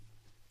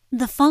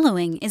The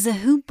following is a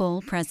Hoop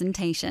Ball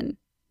presentation.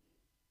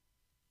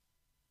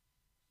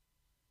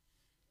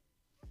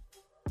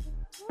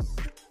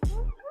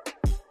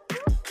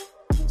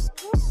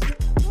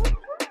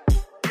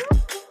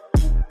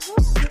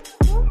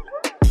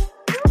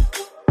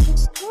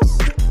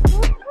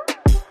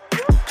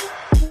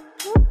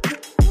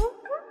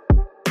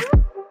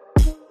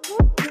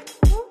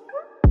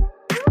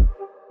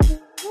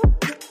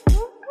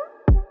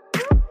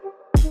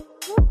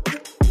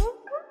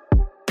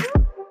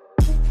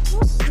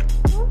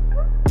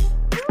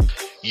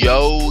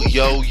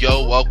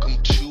 Yo, welcome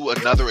to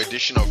another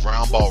edition of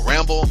Round Ball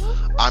Ramble.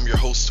 I'm your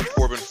host,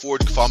 Corbin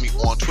Ford. You can follow me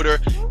on Twitter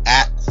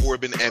at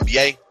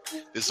CorbinNBA.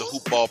 This is a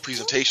Hoop Ball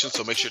presentation,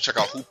 so make sure to check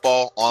out Hoop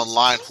Ball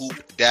online,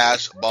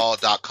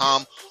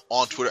 hoop-ball.com,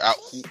 on Twitter at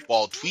Hoop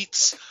Ball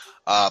Tweets.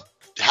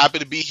 Happy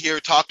to be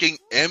here talking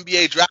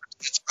NBA draft.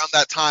 It's around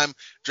that time.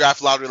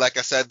 Draft lottery, like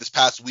I said, this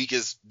past week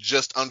is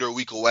just under a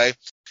week away.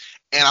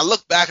 And I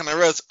look back and I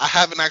realize I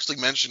haven't actually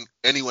mentioned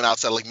anyone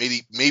outside, like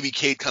maybe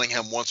Cade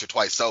Cunningham once or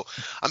twice. So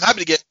I'm happy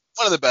to get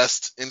one of the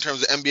best in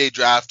terms of NBA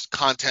draft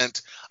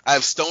content. I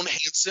have Stone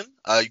Hansen.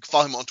 You can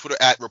follow him on Twitter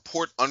at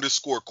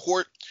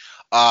report_court.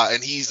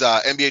 And he's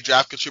NBA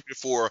draft contributor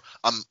for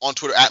on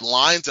Twitter at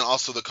Lines, and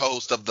also the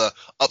co-host of the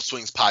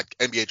Upswings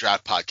NBA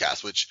draft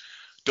podcast, which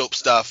dope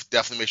stuff.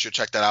 Definitely make sure to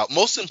check that out.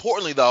 Most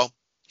importantly, though,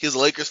 he's a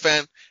Lakers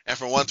fan, and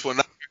from one to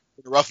another,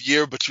 a rough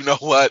year, but you know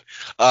what?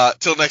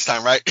 Till next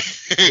time, right?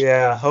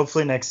 Yeah,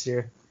 hopefully next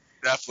year.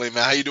 Definitely,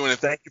 man. How you doing? And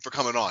thank you for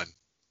coming on.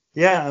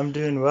 Yeah, I'm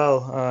doing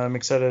well. I'm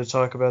excited to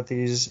talk about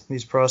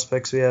these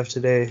prospects we have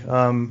today.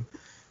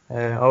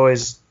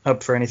 Always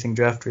up for anything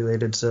draft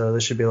related, so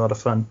this should be a lot of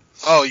fun.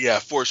 Oh yeah,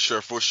 for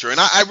sure. And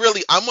I'm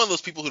one of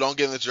those people who don't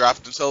get in the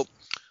draft until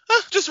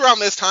just around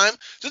this time,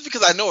 just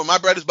because I know where my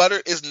bread is butter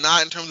is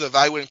not in terms of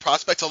evaluating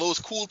prospects, although it's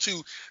cool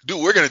to do.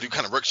 We're going to do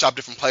kind of workshop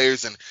different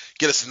players and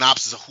get a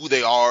synopsis of who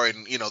they are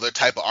and, you know, their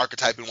type of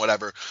archetype and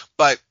whatever.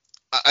 But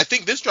I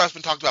think this draft's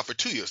been talked about for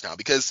 2 years now,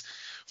 because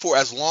for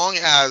as long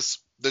as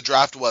the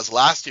draft was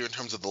last year in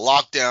terms of the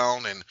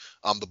lockdown and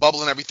the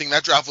bubble and everything,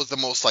 that draft was the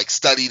most like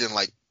studied and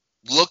like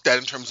looked at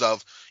in terms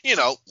of, you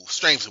know,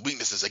 strengths and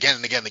weaknesses again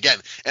and again and again.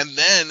 And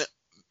then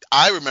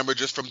I remember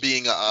just from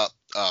being a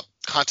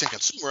content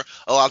consumer,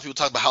 a lot of people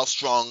talk about how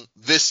strong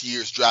this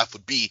year's draft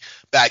would be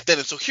back then.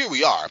 And so here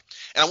we are.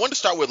 And I wanted to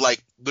start with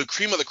like the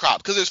cream of the crop,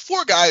 because there's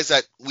 4 guys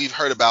that we've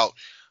heard about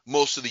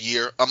most of the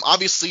year.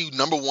 Obviously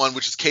number 1,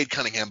 which is Cade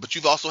Cunningham, but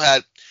you've also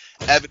had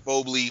Evan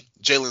Mobley,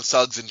 Jalen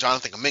Suggs, and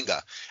Jonathan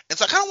Kuminga. And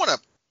so I kind of want to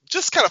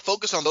just kind of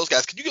focus on those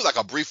guys. Could you give like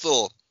a brief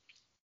little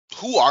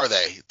who are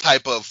they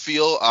type of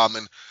feel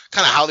and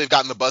kind of how they've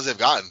gotten the buzz they've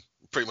gotten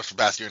pretty much for the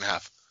past year and a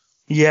half?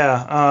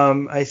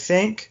 Yeah, I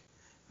think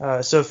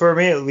so for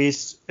me at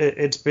least,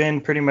 it's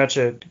been pretty much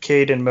a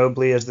Cade and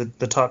Mobley as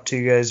the top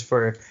 2 guys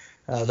for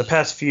the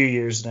past few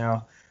years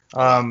now.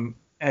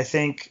 I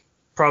think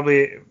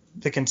probably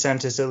the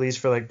consensus, at least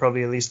for like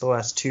probably at least the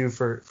last 2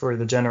 for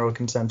the general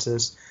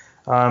consensus.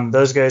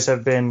 Those guys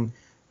have been,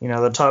 you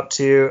know, the top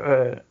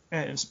 2.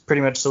 It's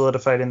pretty much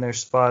solidified in their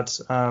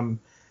spots.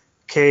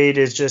 Cade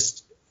is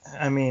just,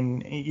 I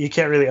mean, you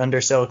can't really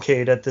undersell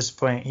Cade at this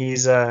point.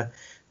 He's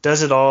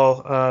does it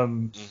all.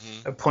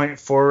 A point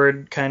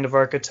forward kind of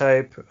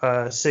archetype,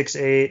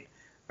 6'8",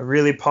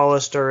 really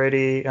polished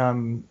already.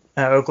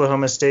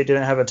 Oklahoma State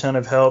didn't have a ton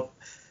of help,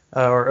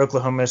 didn't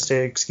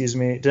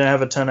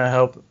have a ton of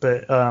help,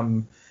 but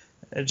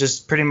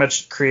just pretty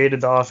much created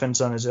the offense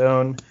on his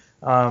own.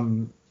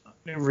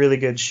 Really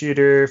good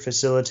shooter,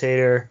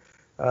 facilitator,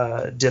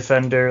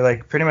 defender,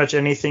 like pretty much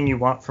anything you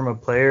want from a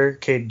player,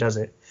 Cade does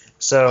it.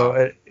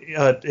 So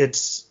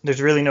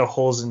there's really no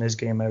holes in his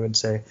game, I would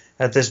say,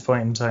 at this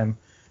point in time.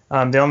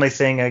 The only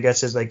thing, I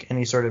guess, is like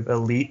any sort of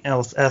elite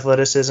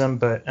athleticism,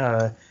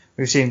 but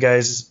we've seen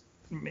guys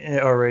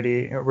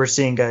already. We're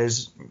seeing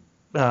guys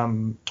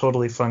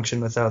totally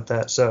function without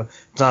that, so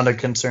it's not a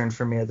concern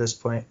for me at this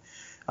point.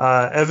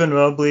 Evan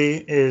Mobley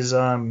is a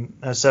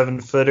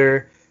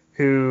 7-footer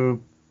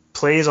who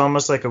plays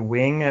almost like a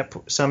wing at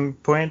some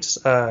points.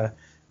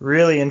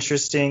 Really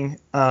interesting.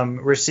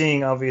 We're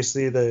seeing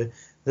obviously the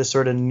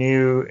sort of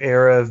new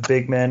era of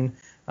big men.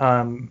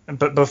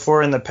 But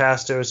before in the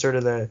past, it was sort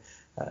of the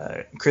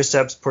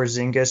Kristaps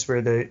Porzingis,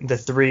 where the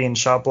 3 and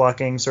shot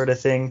blocking sort of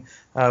thing,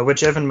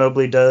 which Evan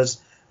Mobley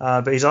does.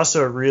 But he's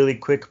also a really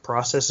quick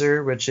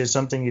processor, which is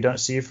something you don't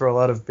see for a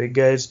lot of big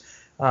guys.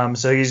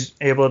 So he's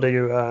able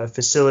to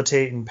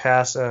facilitate and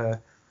pass at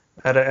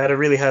a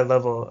really high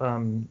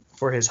level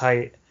for his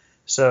height.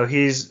 So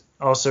he's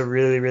also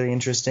really, really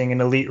interesting. An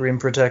elite rim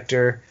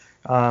protector,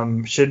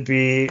 should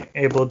be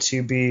able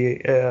to be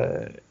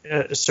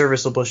a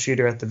serviceable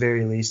shooter at the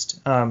very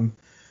least.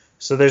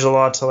 So there's a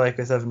lot to like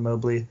with Evan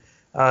Mobley.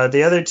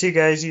 The other 2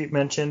 guys you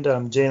mentioned,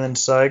 Jalen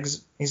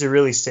Suggs, he's a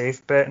really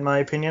safe bet in my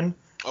opinion.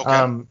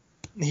 Okay.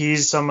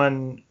 He's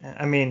someone,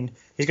 I mean,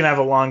 he's going to have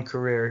a long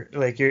career.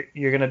 Like you're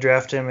going to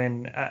draft him,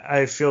 and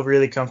I feel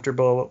really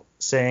comfortable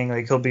saying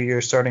like he'll be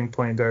your starting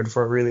point guard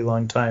for a really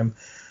long time.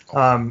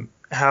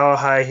 How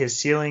high his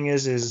ceiling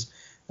is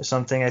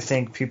something I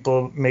think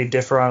people may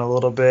differ on a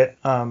little bit.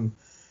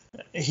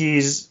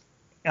 He's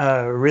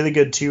a really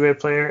good two-way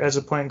player as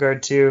a point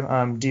guard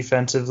too.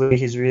 Defensively,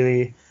 he's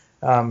really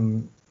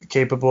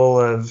capable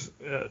of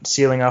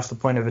sealing off the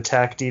point of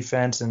attack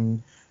defense,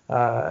 and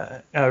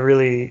a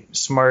really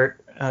smart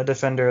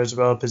defender as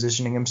well,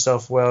 positioning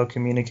himself well,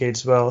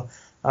 communicates well.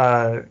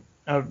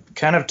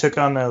 Kind of took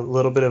on a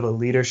little bit of a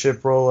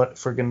leadership role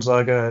for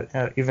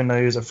Gonzaga, even though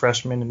he was a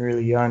freshman and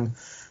really young.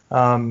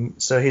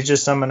 So he's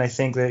just someone I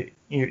think that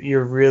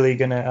you're really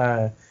going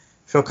to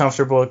feel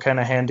comfortable kind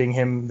of handing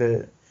him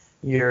the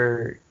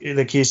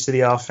keys to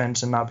the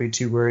offense and not be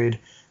too worried.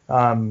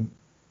 I'm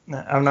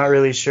not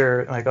really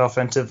sure, like,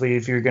 offensively,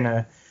 if you're going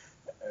to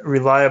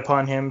rely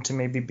upon him to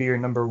maybe be your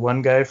number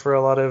one guy for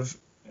a lot of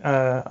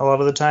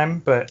the time,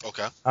 but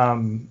okay.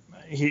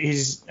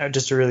 He's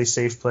just a really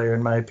safe player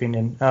in my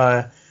opinion.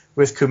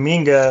 With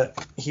Kuminga,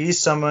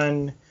 he's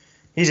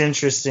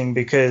interesting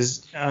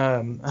because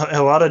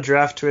a lot of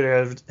draft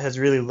Twitter has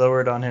really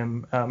lowered on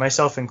him,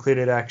 myself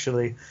included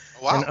actually.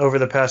 Wow. And over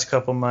the past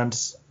couple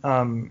months.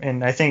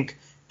 And I think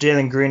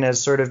Jalen Green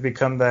has sort of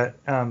become that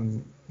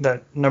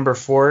number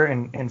 4,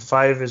 and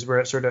 5 is where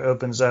it sort of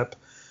opens up.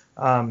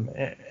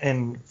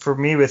 And for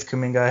me with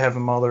Kuminga, I have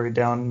him all the way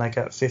down like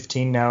at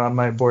 15 now on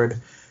my board.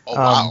 Oh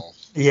wow.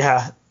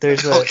 Yeah,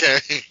 there's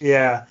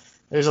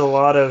there's a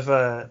lot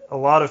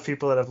of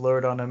people that have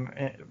lowered on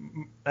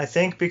him. I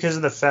think because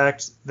of the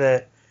fact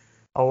that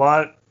a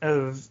lot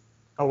of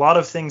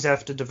things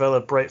have to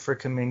develop right for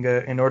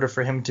Kuminga in order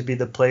for him to be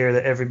the player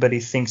that everybody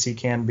thinks he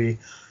can be.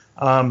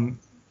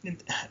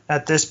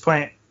 At this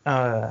point,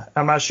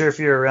 I'm not sure if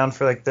you're around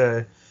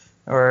for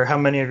or how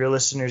many of your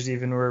listeners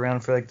even were around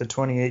for the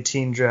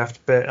 2018 draft,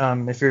 but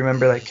if you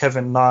remember,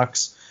 Kevin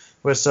Knox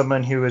was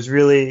someone who was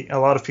really, a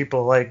lot of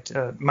people liked,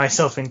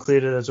 myself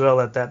included as well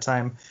at that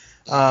time.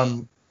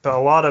 But a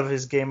lot of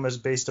his game was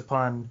based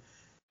upon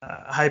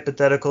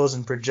hypotheticals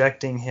and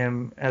projecting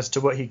him as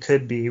to what he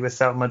could be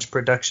without much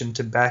production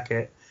to back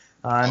it.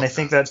 And I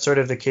think that's sort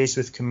of the case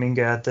with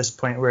Kuminga at this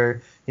point,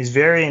 where he's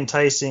very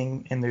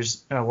enticing and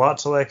there's a lot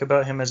to like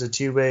about him as a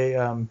two-way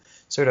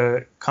sort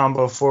of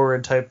combo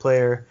forward type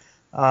player.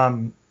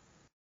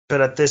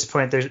 But at this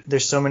point,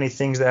 there's so many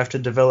things that have to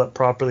develop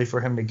properly for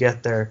him to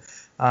get there.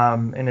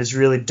 And it's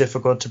really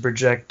difficult to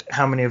project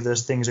how many of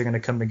those things are going to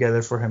come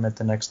together for him at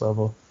the next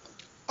level.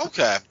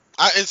 Okay.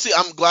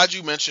 I'm glad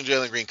you mentioned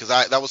Jalen Green, because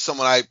that was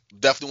someone I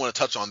definitely want to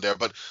touch on there.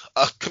 But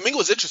Kuminga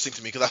was interesting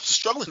to me because I was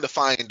struggling to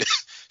find.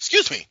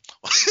 Excuse me.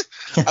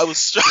 I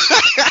was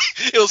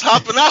it was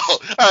hopping out.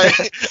 All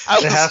right.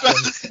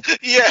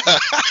 Yeah.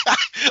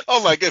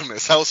 Oh my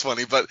goodness, that was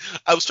funny. But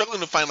I was struggling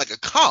to find a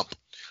comp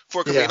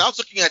for Kuminga. And I was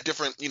looking at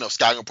different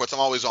scouting reports. I'm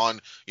always on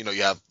you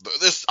have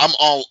this. I'm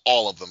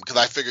all of them because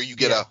I figure you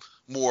get a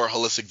more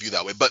holistic view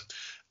that way. But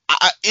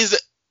is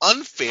it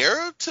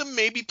unfair to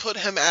maybe put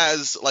him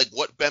as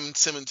what Ben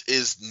Simmons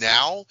is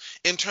now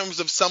in terms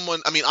of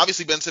someone? I mean,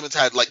 obviously Ben Simmons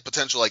had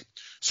potential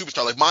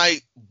superstar.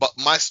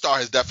 My star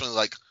has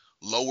definitely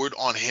lowered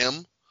on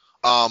him.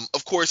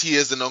 Of course he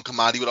is a known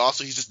commodity, but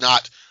also he's just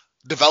not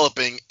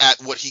developing at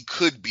what he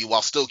could be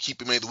while still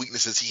keeping many of the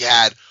weaknesses he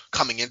had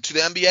coming into the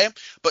NBA.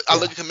 But I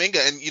look at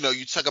Kuminga and,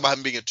 you talk about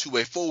him being a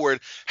two-way forward,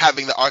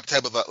 having the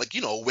archetype of a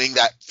wing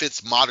that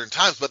fits modern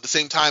times, but at the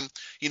same time,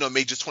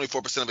 made just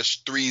 24% of his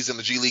threes in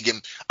the G League.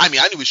 And I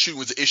mean, I knew his shooting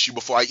was an issue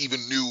before I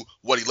even knew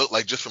what he looked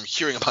like just from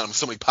hearing about him in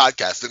so many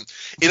podcasts. And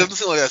it doesn't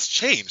seem like that's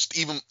changed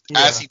even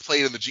as he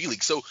played in the G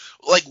League. So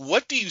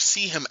what do you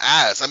see him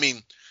as? I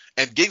mean,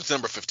 and getting to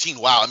number 15,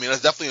 wow. I mean,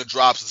 that's definitely a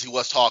drop since he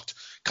was talked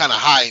kind of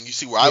high, and you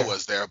see where I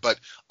was there. But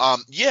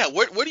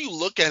where do you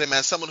look at him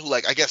as someone who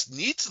I guess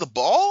needs the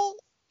ball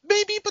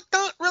maybe, but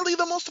not really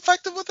the most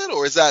effective with it,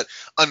 or is that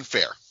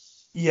unfair?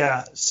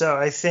 Yeah, so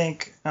I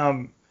think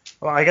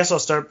I guess I'll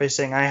start by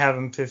saying I have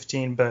him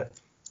 15, but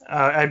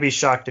I'd be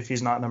shocked if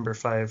he's not number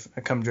 5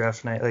 come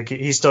draft night.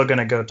 He's still going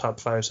to go top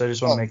 5, so I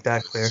just want to make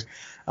that clear.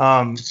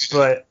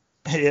 But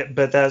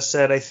that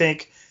said, I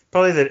think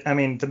probably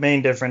the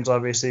main difference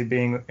obviously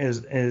being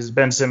is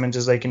Ben Simmons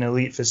is an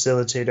elite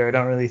facilitator. I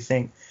don't really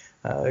think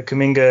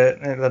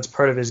Kuminga, that's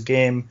part of his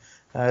game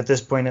at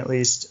this point at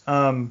least.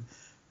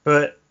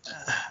 But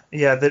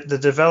the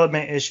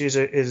development issues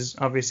is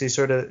obviously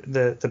sort of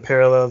the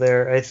parallel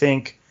there. I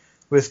think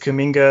with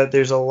Kuminga,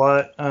 there's a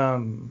lot,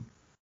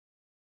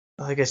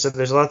 like I said,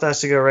 there's a lot that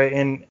has to go right.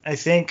 And I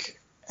think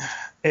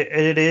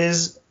it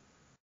is,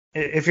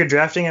 if you're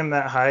drafting him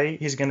that high,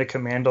 he's going to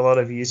command a lot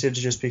of usage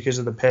just because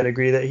of the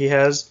pedigree that he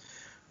has.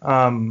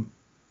 But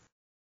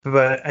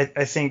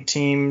I think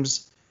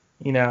teams,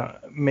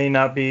 may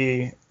not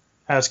be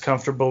as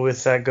comfortable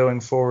with that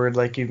going forward.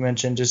 Like you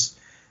mentioned, just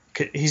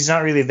he's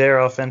not really there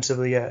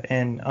offensively yet.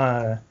 And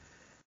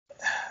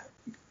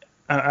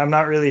I'm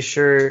not really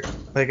sure,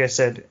 like I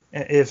said,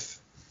 if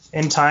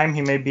in time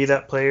he may be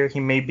that player, he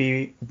may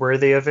be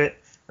worthy of it.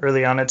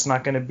 Early on, it's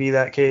not going to be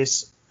that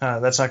case.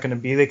 That's not going to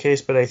be the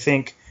case. But I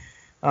think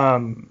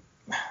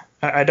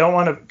I don't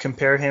want to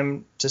compare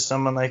him to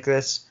someone like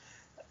this,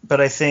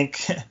 but I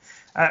think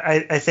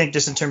I think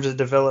just in terms of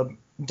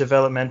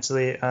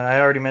developmentally. I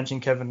already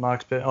mentioned Kevin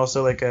Knox, but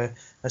also like a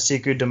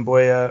Sekou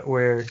Doumbouya,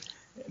 where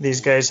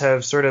these guys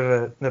have sort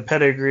of the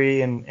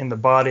pedigree and the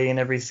body and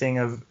everything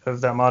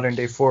of that modern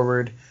day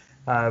forward,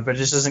 but it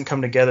just doesn't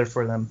come together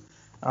for them.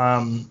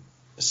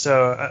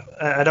 So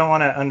I don't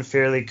want to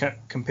unfairly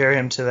compare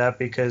him to that,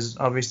 because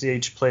obviously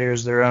each player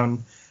is their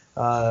own,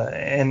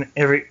 and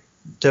every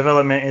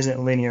development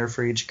isn't linear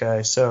for each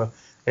guy. So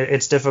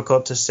it's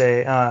difficult to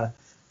say.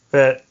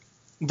 But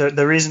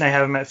the reason I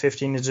have him at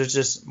 15 is there's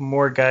just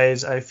more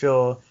guys I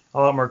feel a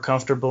lot more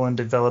comfortable in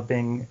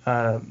developing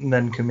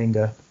than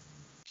Kuminga.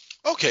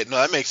 Okay, no,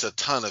 that makes a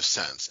ton of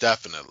sense,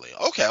 definitely.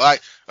 Okay, well, I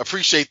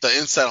appreciate the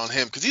insight on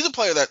him, because he's a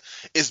player that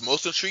is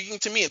most intriguing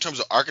to me in terms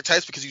of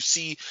archetypes, because you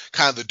see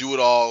kind of the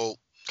do-it-all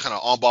kind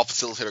of on-ball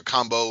facilitator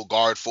combo,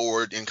 guard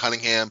forward in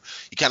Cunningham.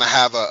 You kind of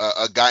have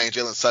a guy in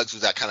Jalen Suggs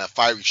who's that kind of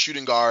fiery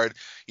shooting guard.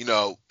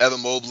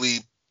 Evan Mobley,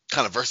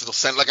 kind of versatile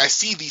center. Like, I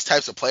see these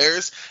types of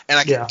players, and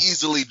I can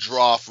easily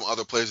draw from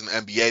other players in the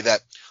NBA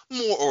that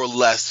more or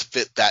less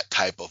fit that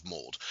type of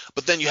mold.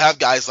 But then you have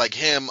guys like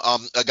him,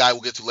 a guy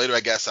we'll get to later,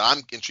 I guess, that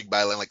I'm intrigued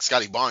by, like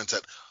Scotty Barnes,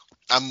 that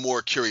I'm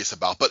more curious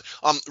about. But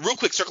real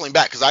quick, circling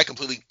back, because I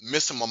completely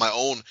missed him on my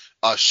own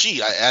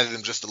sheet. I added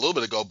him just a little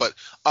bit ago. But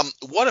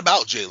what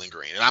about Jalen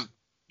Green? And I'm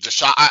just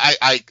shocked.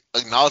 I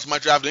acknowledge my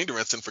draft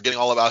ignorance and forgetting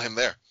all about him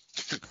there.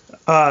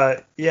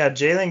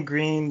 Jalen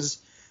Green's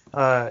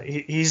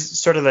he's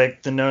sort of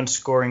like the known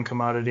scoring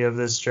commodity of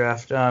this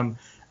draft.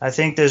 I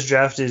think this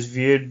draft is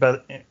viewed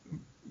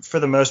for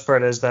the most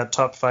part as that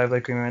top five,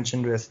 like we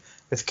mentioned,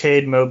 with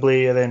Cade,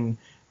 Mobley, and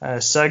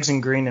then Suggs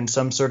and Green in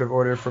some sort of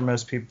order for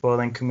most people.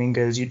 And then Kuminga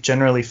is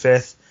generally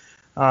fifth.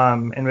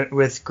 And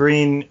with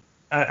Green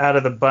out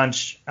of the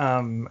bunch,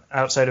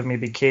 outside of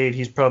maybe Cade,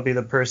 he's probably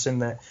the person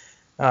that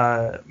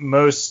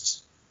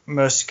most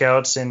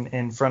scouts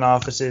and front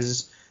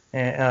offices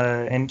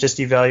and just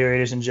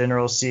evaluators in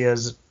general see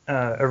as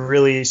a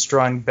really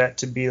strong bet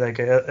to be like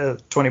a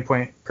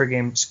 20-point per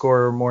game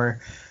scorer or more.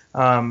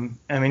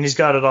 He's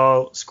got it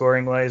all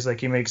scoring wise. Like,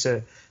 he makes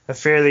a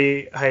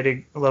fairly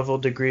high level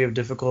degree of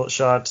difficult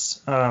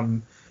shots,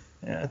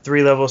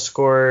 3-level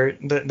scorer.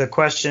 The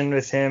question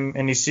with him,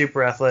 and he's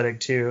super athletic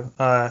too,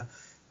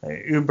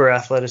 uber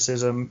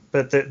athleticism.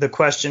 But the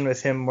question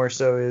with him more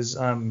so is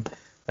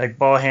like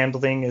ball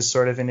handling is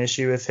sort of an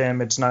issue with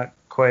him. It's not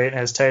quite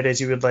as tight as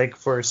you would like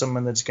for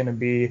someone that's going to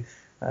be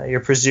your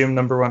presumed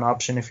number one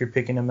option if you're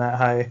picking him that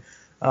high.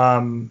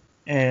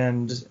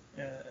 And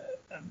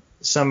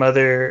some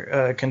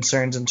other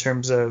concerns in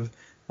terms of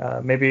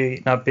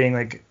maybe not being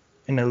like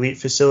an elite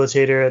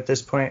facilitator at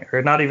this point,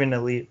 or not even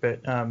elite, but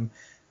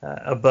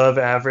above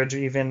average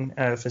even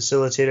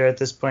facilitator at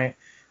this point.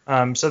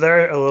 So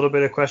there are a little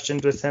bit of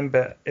questions with him,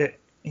 but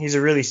he's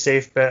a really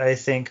safe bet, I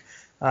think,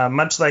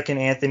 much like an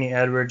Anthony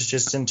Edwards,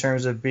 just in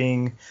terms of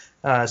being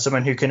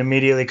someone who can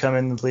immediately come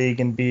in the league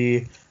and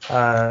be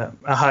a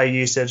high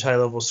usage, high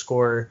level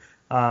scorer,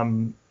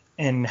 and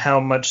how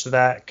much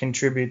that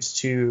contributes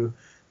to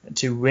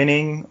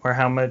winning, or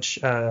how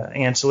much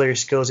ancillary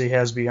skills he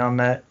has beyond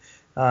that,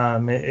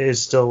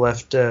 is still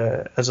left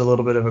as a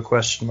little bit of a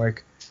question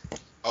mark.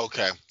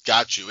 Okay,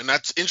 got you. And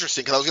that's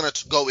interesting, because I was going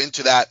to go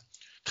into that,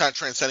 kind of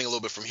transcending a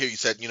little bit from here. You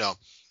said,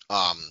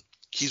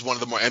 he's one of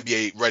the more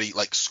NBA ready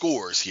like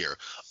scorers here.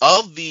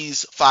 Of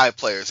these five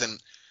players, and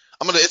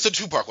it's a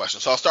two-part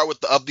question, so I'll start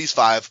with of these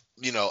five,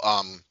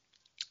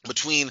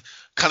 between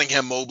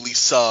Cunningham, Mobley,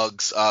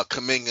 Suggs,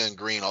 Kuminga, and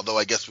Green, although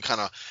I guess we kind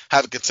of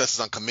have a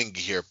consensus on Kuminga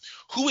here,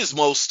 who is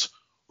most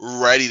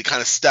ready to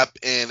kind of step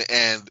in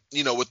and,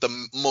 with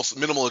the most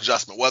minimal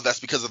adjustment, whether that's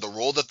because of the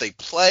role that they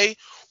play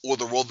or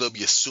the role they'll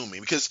be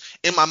assuming? Because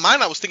in my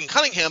mind, I was thinking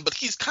Cunningham, but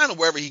he's kind of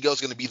wherever he goes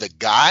going to be the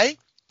guy,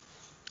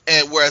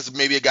 and whereas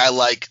maybe a guy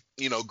like,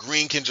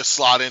 Green can just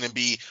slot in and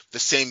be the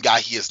same guy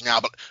he is now.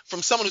 But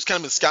from someone who's kind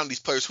of been scouting these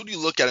players, who do you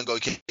look at and go,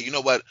 okay, you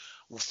know what,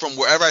 from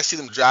wherever I see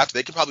them drafted,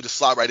 they can probably just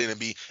slot right in and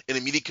be an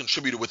immediate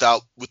contributor with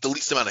the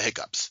least amount of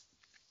hiccups?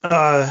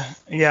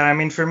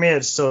 For me,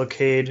 it's still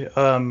Cade.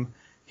 But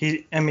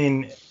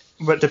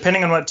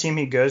depending on what team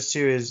he goes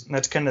to,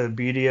 that's kind of the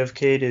beauty of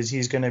Cade, is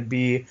he's going to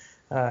be,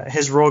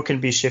 his role can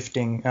be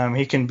shifting.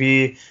 He can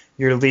be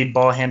your lead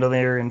ball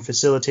handler and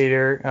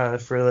facilitator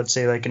for, let's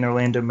say, like an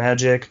Orlando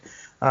Magic,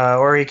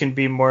 or he can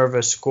be more of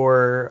a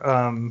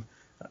scorer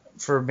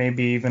for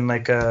maybe even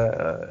like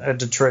a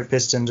Detroit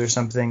Pistons or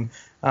something.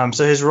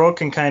 So his role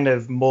can kind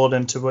of mold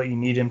into what you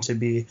need him to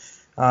be.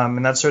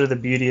 And that's sort of the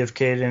beauty of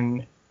Cade.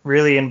 And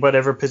really, in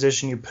whatever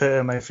position you put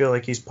him, I feel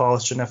like he's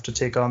polished enough to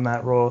take on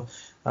that role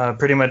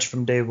pretty much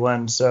from day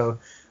one. So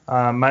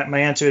my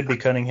answer would be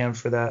Cunningham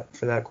for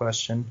that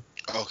question.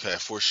 Okay,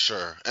 for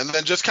sure. And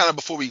then just kind of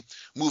before we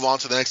move on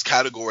to the next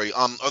category,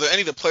 are there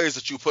any of the players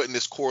that you put in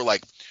this core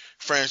like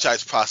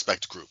franchise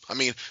prospect group?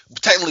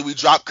 Technically we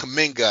dropped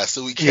Kuminga,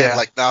 so we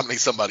can't nominate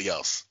somebody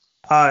else.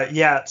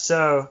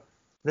 So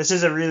this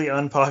is a really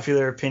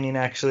unpopular opinion,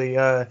 actually,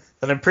 that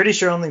I'm pretty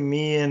sure only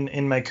me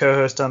and my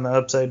co-host on the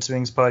Upside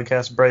Swings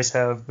podcast, Bryce,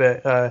 have.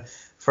 But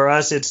for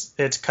us,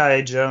 it's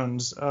Kai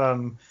Jones.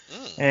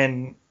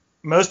 And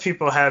most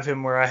people have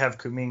him where I have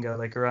Kuminga,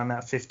 like around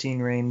that 15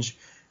 range.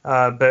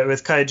 But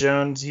with Kai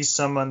Jones, he's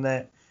someone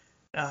that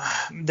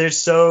there's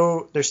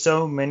so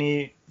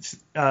many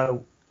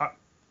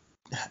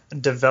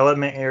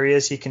development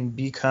areas he can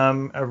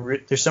become.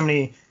 There's so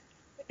many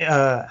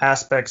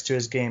aspects to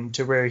his game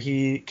to where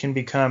he can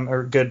become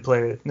a good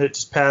player.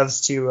 There's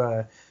paths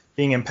to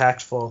being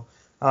impactful.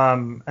 I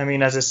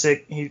mean, as a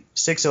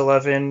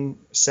 6'11"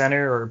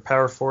 center or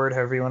power forward,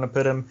 however you want to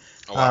put him.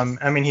 Oh, wow.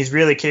 I mean, he's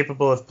really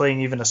capable of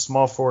playing even a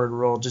small forward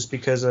role just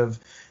because of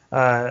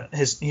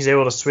he's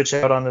able to switch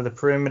out onto the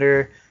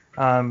perimeter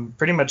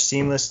pretty much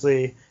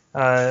seamlessly.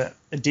 A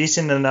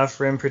decent enough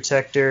rim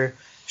protector.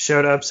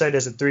 Showed upside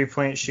as a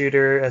three-point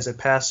shooter, as a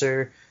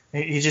passer.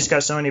 He just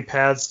got so many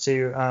paths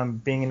to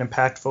being an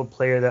impactful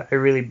player that I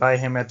really buy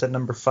him at the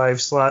number 5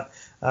 slot,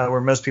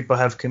 where most people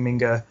have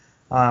Kuminga.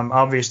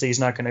 Obviously, he's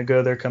not going to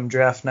go there come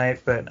draft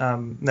night, but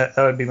that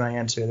would be my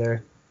answer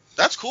there.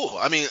 That's cool.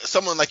 I mean,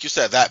 someone like you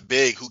said, that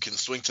big who can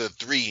swing to the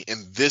 3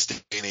 in this day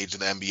and age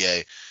in the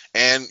NBA,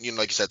 and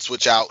like you said,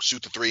 switch out,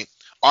 shoot the 3.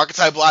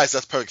 Archetype-wise,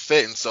 that's perfect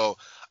fit. And so,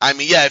 I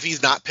mean, yeah, if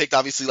he's not picked,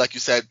 obviously, like you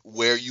said,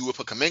 where you would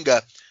put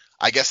Kuminga,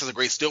 I guess it's a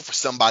great steal for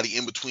somebody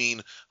in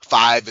between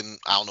 5 and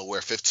I don't know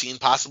where 15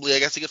 possibly. I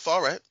guess he could fall,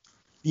 right?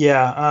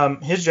 Yeah,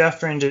 his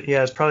draft range,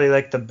 is probably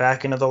like the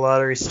back end of the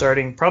lottery,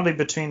 starting probably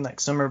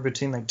somewhere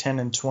between 10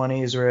 and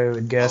 20 is where I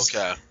would guess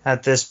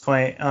at this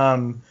point.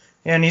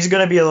 And he's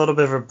going to be a little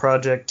bit of a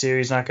project too.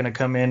 He's not going to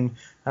come in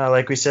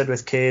like we said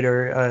with Cade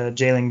or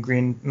Jalen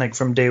Green like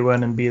from day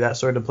one and be that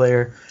sort of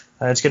player.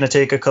 It's going to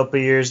take a couple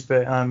of years,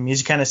 but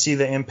you kind of see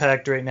the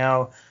impact right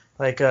now,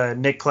 like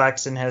Nick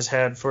Claxton has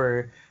had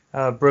for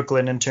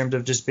Brooklyn in terms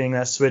of just being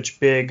that switch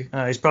big.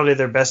 He's probably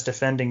their best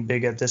defending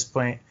big at this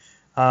point.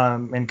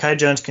 And Kai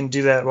Jones can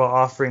do that while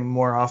offering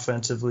more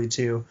offensively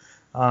too.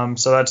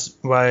 So that's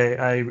why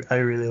I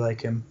really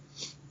like him.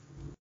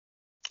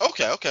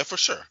 Okay, for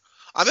sure.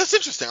 That's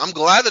interesting. I'm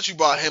glad that you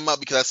brought him up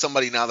because that's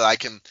somebody now that I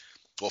can,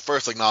 well,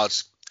 first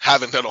acknowledge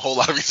haven't done a whole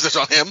lot of research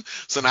on him,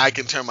 so now I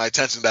can turn my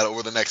attention to that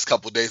over the next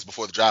couple of days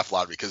before the draft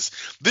lottery because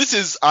this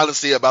is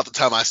honestly about the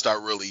time I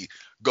start really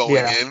going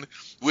in,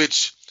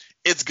 which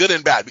it's good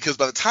and bad because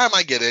by the time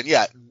I get in,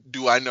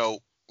 do I know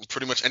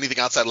pretty much anything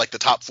outside like the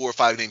top 4 or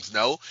 5 names?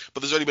 No, but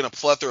there's already been a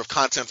plethora of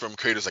content from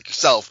creators like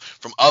yourself,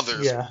 from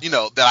others,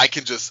 that I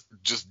can just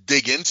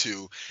dig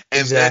into,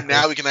 and then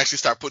now we can actually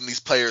start putting these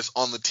players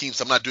on the team.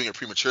 So I'm not doing it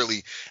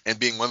prematurely and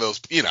being one of those,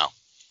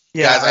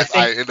 guys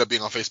I end up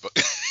being on Facebook.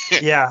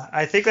 Yeah,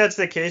 I think that's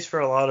the case for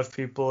a lot of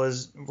people.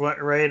 Is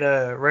what right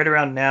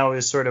around now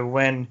is sort of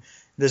when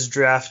this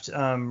draft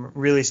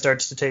really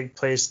starts to take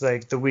place.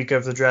 Like the week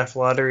of the draft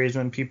lottery is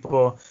when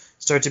people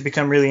start to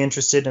become really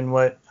interested in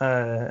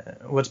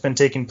what's been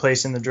taking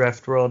place in the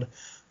draft world.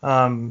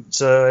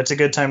 So it's a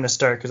good time to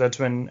start because that's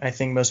when I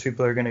think most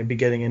people are going to be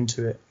getting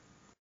into it.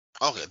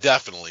 Okay,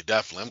 definitely.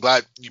 I'm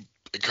glad you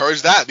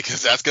encourage that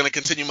because that's going to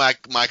continue my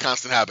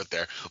constant habit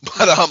there.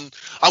 But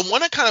I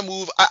want to kind of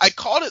move. I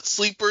called it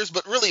sleepers,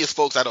 but really it's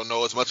folks I don't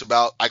know as much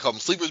about. I call them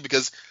sleepers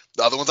because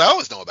the other ones I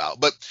always know about.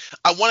 But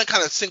I want to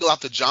kind of single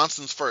out the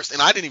Johnsons first.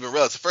 And I didn't even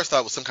realize at first I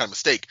thought it was some kind of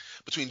mistake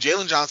between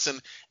Jalen Johnson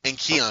and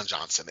Keon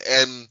Johnson.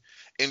 And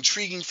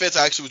intriguing fits.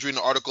 I actually was reading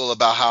an article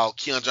about how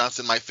Keon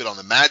Johnson might fit on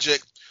the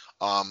Magic.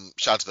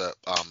 Shout out to the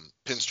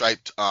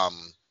Pinstripe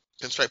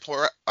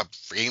Pinstripe, I'm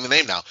forgetting the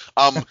name now.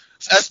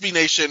 SB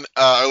Nation,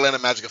 Atlanta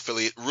Magic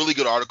affiliate, really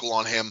good article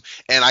on him,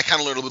 and I kind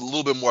of learned a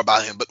little bit more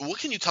about him. But what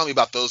can you tell me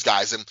about those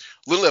guys? And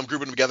literally, I'm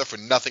grouping them together for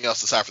nothing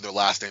else aside from their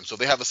last name. So if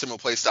they have a similar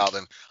play style,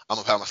 then I'm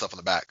gonna pat myself on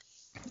the back.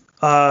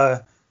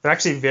 They're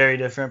actually very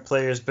different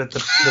players, but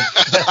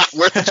the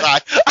worth a try.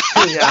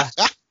 Yeah.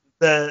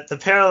 The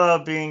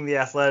parallel being the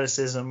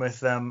athleticism with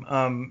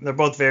them. They're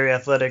both very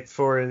athletic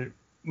for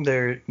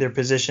their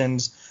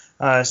positions.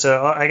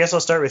 So I guess I'll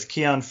start with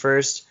Keon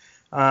first.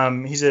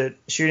 He's a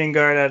shooting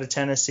guard out of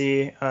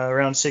Tennessee,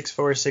 around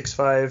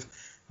 6'4",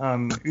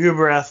 6'5",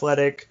 uber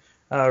athletic,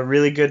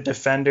 really good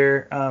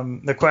defender.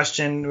 The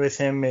question with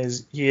him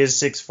is he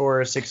is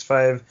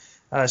 6'4",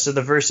 6'5", so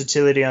the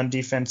versatility on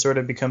defense sort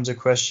of becomes a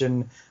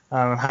question.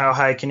 How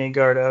high can he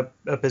guard up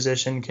a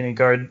position? Can he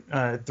guard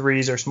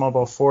threes or small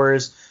ball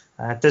fours?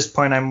 At this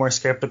point, I'm more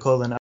skeptical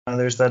than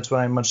others. That's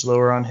why I'm much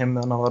lower on him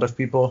than a lot of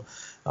people.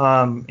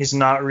 He's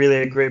not really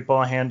a great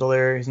ball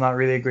handler. He's not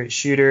really a great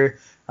shooter.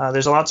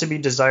 There's a lot to be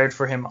desired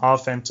for him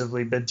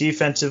offensively, but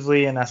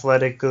defensively and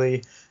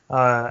athletically,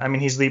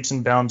 he's leaps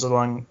and bounds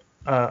along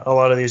a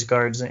lot of these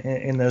guards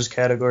in those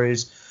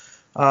categories.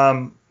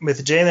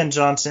 With Jalen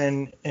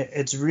Johnson,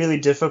 it's really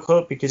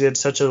difficult because he had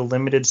such a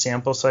limited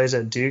sample size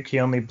at Duke. He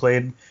only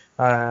played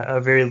a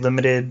very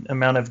limited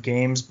amount of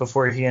games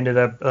before he ended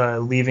up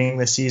leaving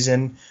the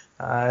season.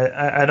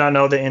 I don't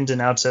know the ins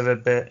and outs of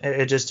it, but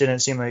it just didn't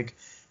seem like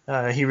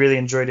he really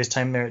enjoyed his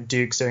time there at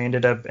Duke, so he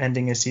ended up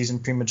ending his season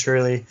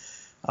prematurely.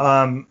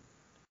 Jalen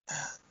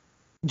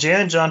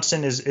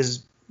Johnson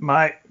is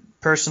my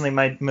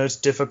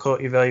most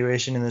difficult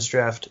evaluation in this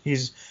draft.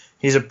 He's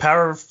a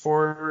power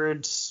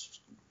forward,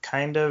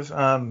 kind of.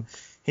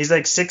 He's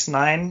like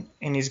 6'9",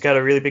 and he's got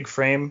a really big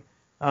frame.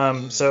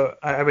 So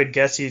I would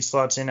guess he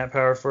slots in at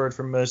power forward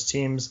for most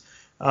teams.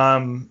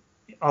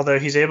 Although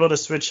he's able to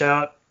switch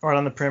out or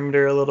on the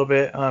perimeter a little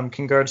bit,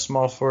 can guard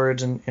small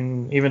forwards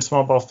and even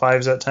small ball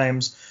fives at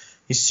times.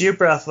 He's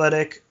super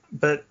athletic,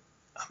 but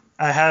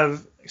I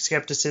have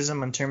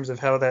skepticism in terms of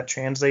how that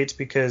translates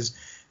because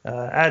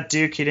at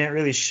Duke he didn't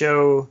really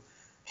show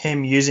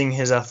him using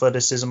his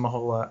athleticism a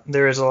whole lot.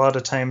 There was a lot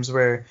of times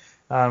where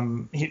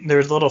there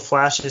was little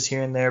flashes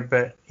here and there,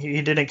 but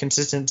he didn't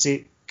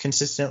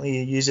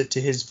consistently use it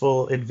to his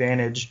full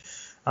advantage.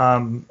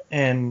 But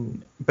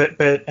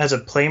as a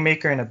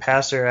playmaker and a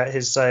passer at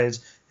his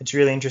size, it's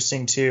really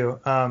interesting too.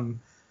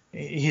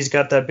 He's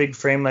got that big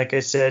frame, like I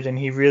said, and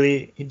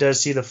he does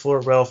see the floor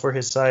well for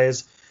his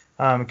size.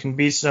 Can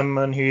be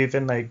someone who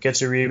even like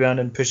gets a rebound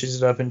and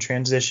pushes it up in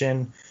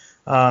transition.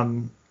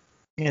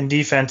 And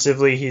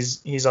defensively,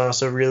 he's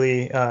also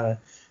really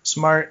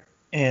smart,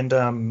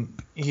 and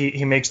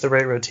he makes the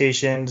right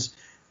rotations.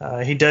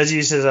 He does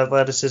use his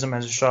athleticism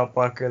as a shot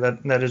blocker.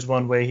 That is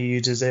one way he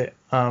uses it.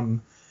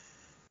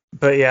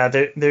 But yeah,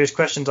 there's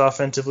questions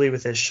offensively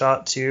with his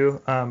shot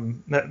too.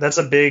 That's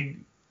a big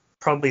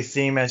probably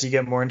theme as you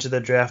get more into the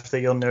draft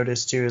that you'll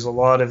notice too, is a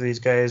lot of these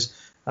guys,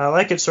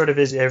 like it sort of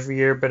is every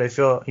year, but I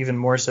feel even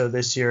more so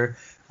this year,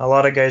 a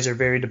lot of guys are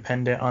very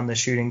dependent on the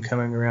shooting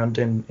coming around,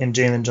 and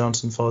Jalen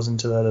Johnson falls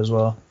into that as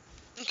well.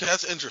 Okay,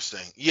 that's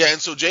interesting. Yeah,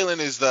 and so Jalen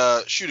is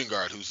the shooting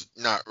guard, who's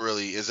not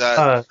really. Is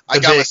that I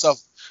got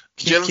myself?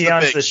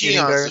 Jalen's the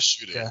shooting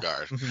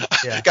guard.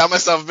 Mm-hmm. Yeah. Got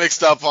myself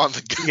mixed up on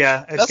the.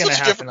 Yeah, it's that's what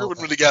you get for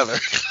grouping them together.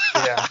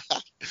 Yeah.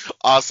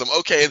 Awesome.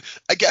 Okay, and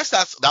I guess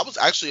that was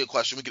actually a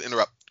question we can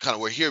interrupt. Kind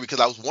of we're here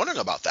because I was wondering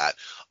about that.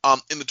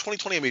 In the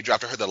 2020 NBA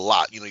draft, I heard that a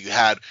lot. You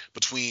had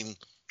between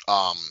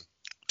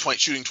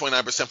shooting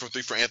 29% from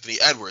three for Anthony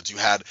Edwards. You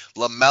had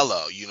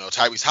LaMelo.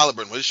 Tyrese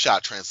Halliburton. What his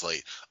shot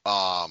translate?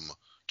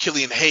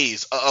 Killian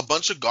Hayes, a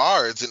bunch of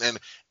guards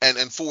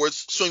and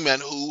forwards, swingmen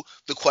who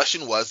the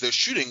question was their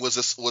shooting was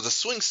a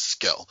swing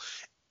skill.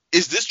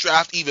 Is this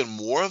draft even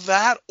more of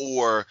that,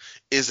 or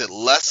is it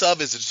less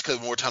of? Is it just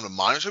because more time to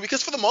monitor?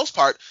 Because for the most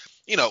part,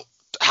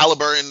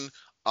 Halliburton,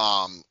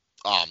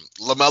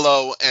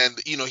 LaMelo, and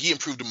he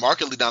improved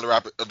markedly down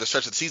the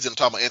stretch of the season. I'm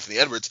talking about Anthony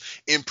Edwards,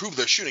 improved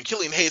their shooting.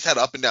 Killian Hayes had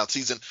an up and down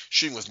season.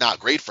 Shooting was not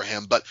great for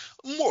him, but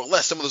more or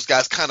less some of those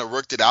guys kind of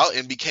worked it out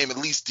and became at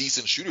least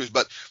decent shooters.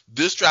 But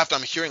this draft,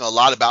 I'm hearing a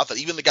lot about that.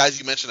 Even the guys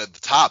you mentioned at the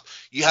top,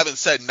 you haven't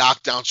said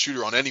knockdown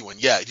shooter on anyone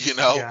yet.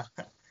 Yeah.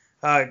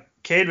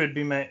 Cade would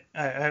be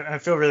I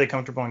feel really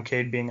comfortable in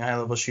Cade being a high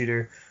level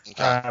shooter.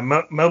 Okay.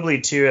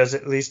 Mobley too, as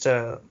at least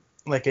a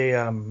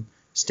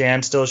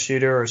standstill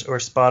shooter or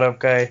spot up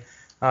guy.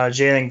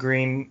 Jalen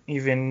Green,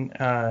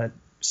 even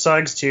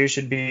Suggs too,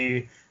 should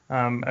be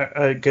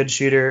a good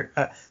shooter.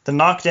 The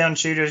knockdown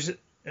shooters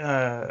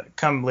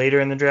come later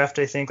in the draft,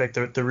 I think, like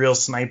the real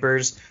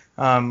snipers,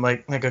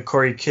 like a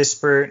Corey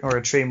Kispert or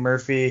a Trey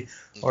Murphy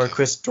or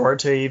Chris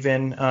Duarte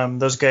even.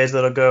 Those guys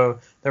that'll go,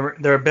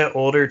 they're a bit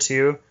older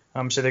too,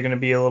 so they're going to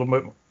be a little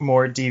bit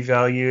more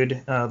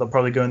devalued. They'll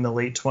probably go in the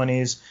late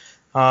 20s.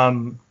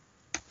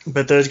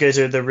 But those guys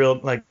are the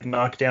real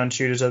knockdown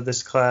shooters of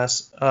this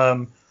class.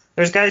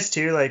 There's guys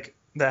too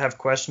that have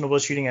questionable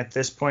shooting at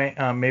this point.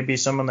 Maybe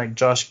someone like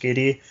Josh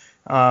Giddey,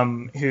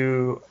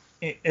 who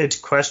it's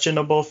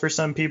questionable for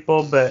some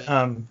people, but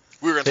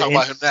we're going to talk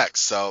about him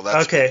next. So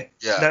that's okay.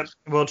 Yeah, that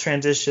will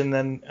transition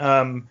then.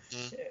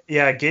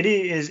 Yeah,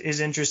 Giddey is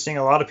interesting.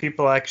 A lot of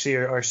people actually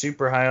are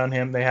super high on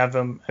him. They have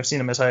him. I've seen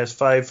him as high as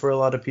 5 for a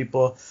lot of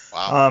people.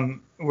 Wow.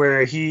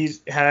 Where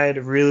he's had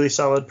really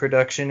solid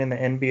production in the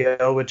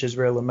NBL, which is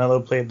where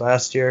LaMelo played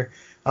last year.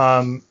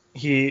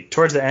 He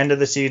towards the end of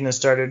the season has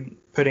started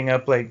putting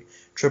up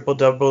triple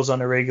doubles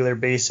on a regular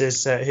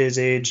basis at his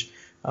age.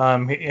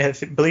 I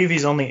believe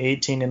he's only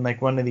 18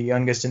 and one of the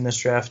youngest in this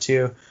draft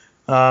too.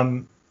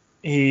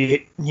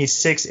 He's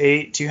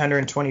 6'8",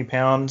 220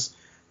 pounds,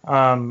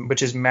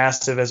 which is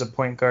massive as a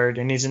point guard,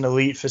 and he's an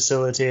elite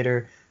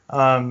facilitator.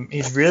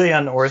 He's really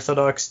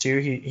unorthodox too.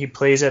 He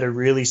plays at a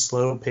really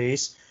slow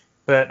pace.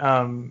 But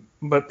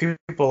what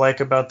people like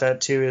about that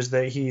too is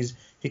that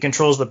he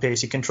controls the pace.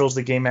 He controls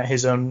the game at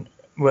his own,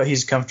 what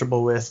he's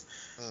comfortable with.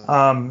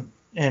 And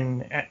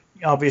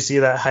obviously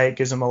that height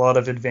gives him a lot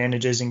of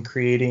advantages in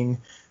creating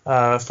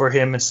for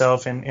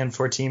himself and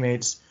for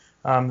teammates.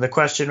 The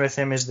question with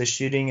him is the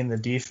shooting and the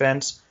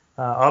defense.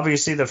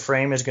 Obviously the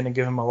frame is going to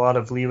give him a lot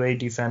of leeway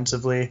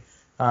defensively.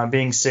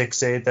 Being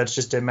 6'8", that's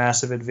just a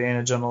massive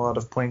advantage on a lot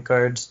of point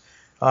guards.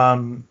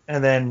 And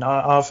then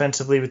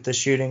offensively with the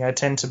shooting, I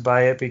tend to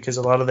buy it because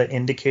a lot of the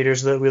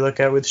indicators that we look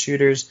at with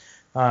shooters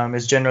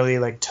is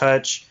generally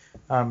touch,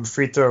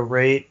 free throw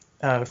rate,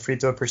 free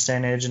throw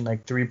percentage, and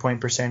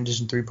 3-point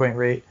percentage and 3-point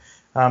rate.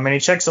 And he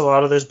checks a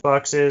lot of those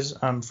boxes.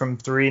 From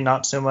 3,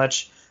 not so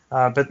much.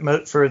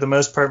 But for the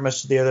most part,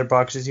 most of the other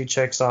boxes he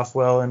checks off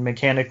well, and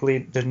mechanically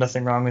there's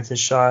nothing wrong with his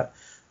shot.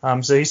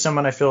 So he's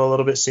someone I feel a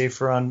little bit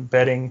safer on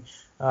betting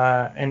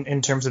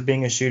in terms of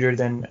being a shooter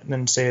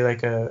than say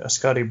a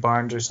Scotty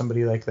Barnes or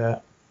somebody like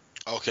that.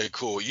 Okay,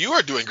 cool. You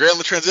are doing great on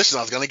the transition.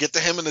 I was going to get to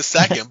him in a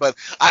second, but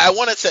I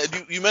wanted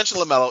to. You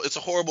mentioned LaMelo. It's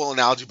a horrible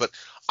analogy, but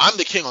I'm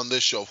the king on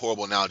this show of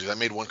horrible analogies. I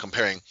made one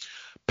comparing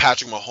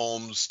Patrick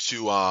Mahomes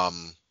to.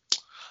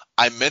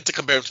 I meant to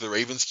compare him to the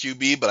Ravens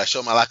QB, but I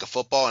showed my lack of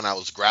football and I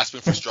was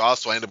grasping for straws,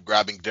 so I ended up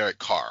grabbing Derek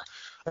Carr.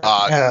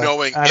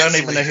 Knowing I don't instantly,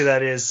 even know who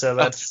that is, so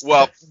that's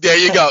well, there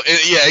you go.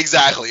 Yeah,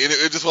 exactly. And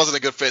it just wasn't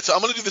a good fit. So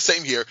I'm going to do the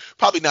same here.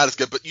 Probably not as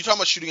good, but you talking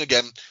about shooting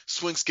again,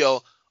 swing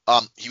skill.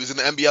 He was in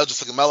the NBL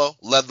just like LaMelo,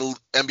 led the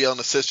NBL in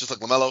assists just like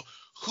LaMelo.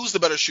 Who's the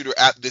better shooter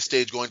at this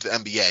stage going to the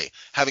NBA,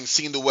 having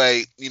seen the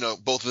way,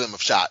 both of them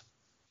have shot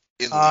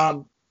in the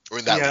league or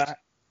in that league?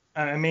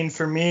 I mean,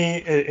 for me,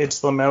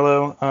 it's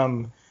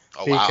LaMelo.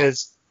 Oh,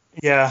 because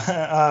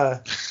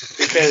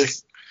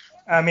because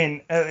I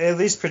mean, at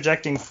least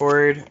projecting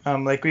forward,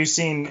 like we've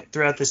seen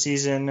throughout the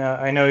season.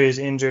 I know he was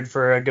injured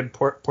for a good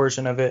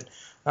portion of it,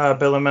 but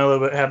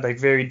LaMelo had like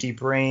very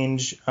deep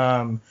range.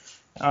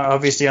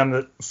 Obviously, on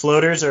the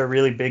floaters are a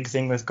really big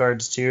thing with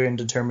guards too, in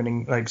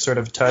determining like sort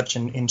of touch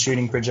and in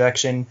shooting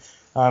projection.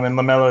 And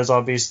LaMelo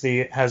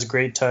obviously has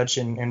great touch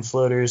and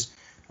floaters.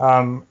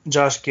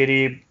 Josh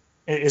Giddey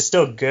is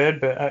still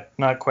good, but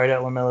not quite at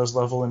LaMelo's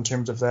level in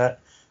terms of that.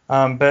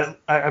 But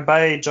I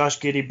buy Josh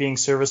Giddey being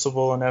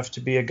serviceable enough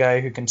to be a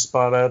guy who can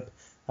spot up,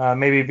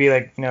 maybe be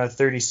like a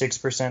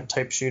 36%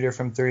 type shooter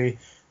from three.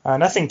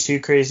 Nothing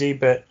too crazy,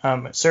 but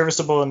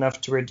serviceable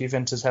enough to where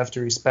defenses have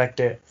to respect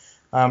it.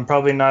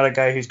 Probably not a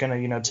guy who's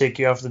going to take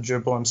you off the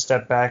dribble and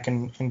step back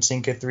and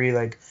sink a three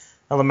like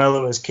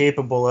LaMelo is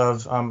capable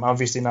of.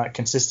 Obviously not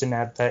consistent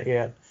at that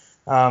yet.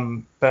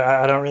 But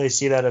I don't really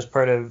see that as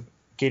part of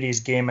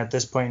Giddey's game at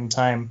this point in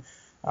time.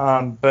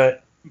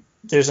 But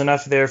there's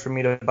enough there for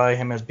me to buy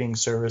him as being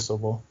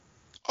serviceable.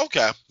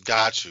 Okay,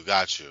 got you.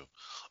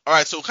 All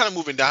right, so kind of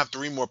moving down,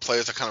 3 more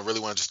players I kind of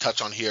really want to just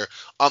touch on here.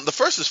 The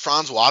first is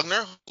Franz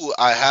Wagner, who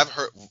I have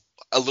heard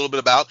a little bit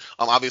about.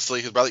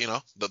 Obviously his brother,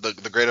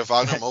 the greater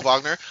Wagner, Mo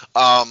Wagner.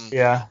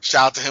 Yeah.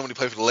 Shout out to him when he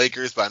played for the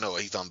Lakers, but I know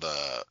he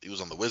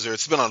was on the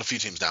Wizards. He's been on a few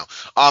teams now.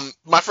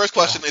 My first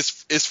question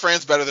is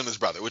Franz better than his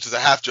brother, which is a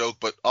half joke,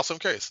 but also I'm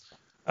curious.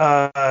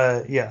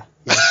 Yeah.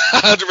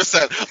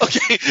 100%.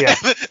 Okay. Yeah.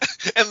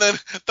 And then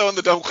throwing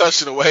the dumb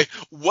question away,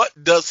 what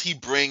does he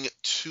bring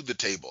to the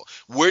table?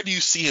 Where do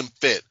you see him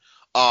fit,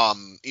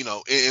 in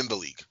the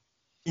league?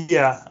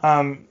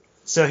 Yeah.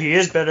 So he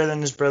is better than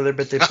his brother,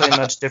 but they play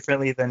much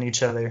differently than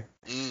each other.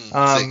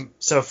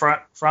 So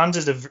Franz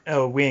is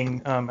a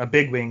wing, a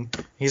big wing.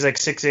 He's like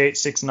 6'8",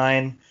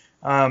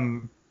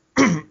 6'9",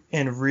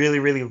 and really,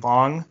 really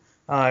long.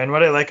 And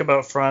what I like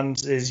about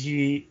Franz is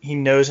he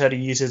knows how to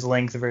use his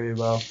length very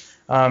well.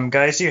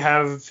 Guys who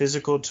have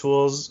physical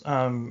tools,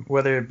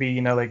 whether it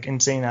be like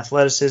insane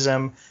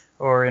athleticism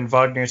or in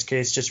Wagner's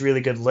case just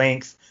really good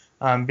length,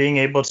 being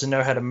able to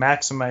know how to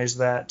maximize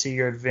that to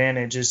your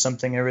advantage is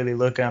something I really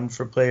look on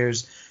for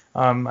players.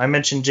 I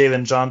mentioned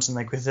Jalen Johnson,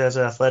 like with his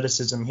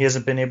athleticism, he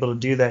hasn't been able to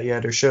do that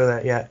yet or show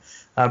that yet.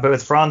 But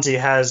with Franz, he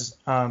has.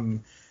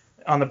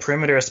 On the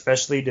perimeter,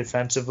 especially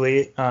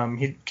defensively,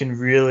 he can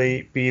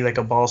really be like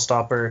a ball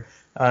stopper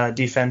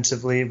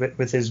defensively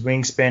with his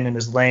wingspan and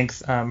his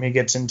length. He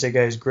gets into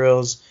guys'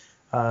 grills,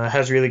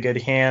 has really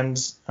good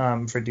hands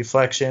for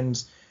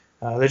deflections.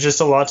 There's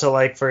just a lot to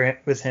like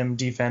with him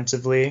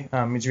defensively.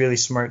 He's really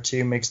smart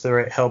too, makes the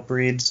right help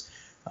reads.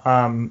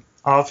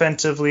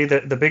 Offensively,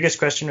 the biggest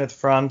question with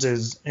Franz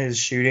is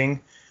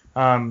shooting.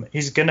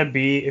 He's going to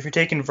be, if you're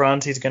taking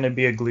Franz, he's going to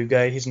be a glue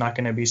guy. He's not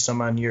going to be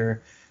someone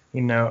you're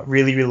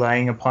really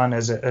relying upon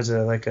as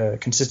a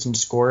consistent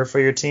scorer for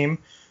your team.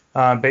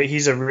 But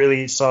he's a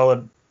really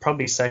solid,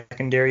 probably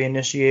secondary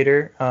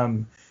initiator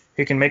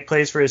who can make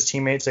plays for his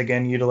teammates,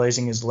 again,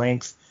 utilizing his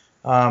length.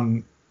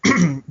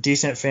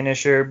 Decent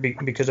finisher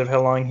because of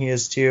how long he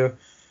is too.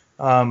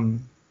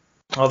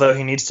 Although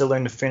he needs to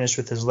learn to finish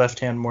with his left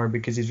hand more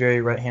because he's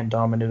very right hand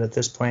dominant at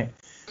this point.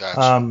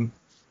 Gotcha.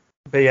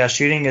 But yeah,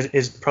 shooting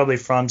is probably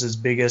Franz's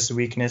biggest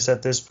weakness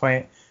at this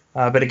point.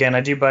 But again,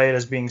 I do buy it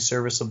as being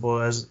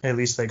serviceable as at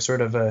least like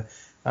sort of a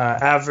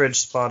average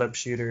spot up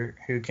shooter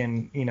who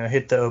can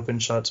hit the open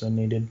shots when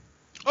needed.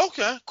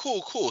 Okay,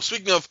 cool.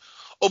 Speaking of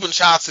open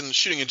shots and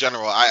shooting in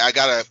general, I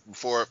gotta,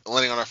 before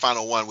landing on our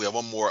final one, we have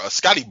one more,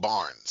 Scotty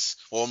Barnes.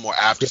 Well, one more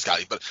after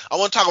Scotty, but I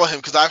want to talk about him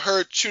because I've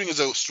heard shooting is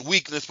a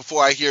weakness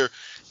before I hear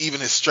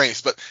even his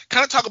strengths. But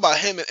kind of talk about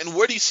him and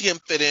where do you see him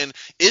fit in?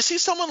 Is he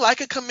someone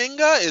like a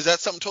Kuminga? Is that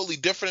something totally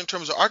different in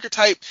terms of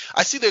archetype?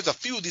 I see there's a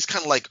few of these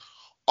kind of like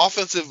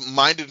offensive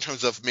minded in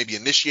terms of maybe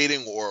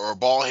initiating or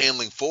ball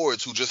handling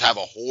forwards who just have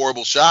a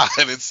horrible shot,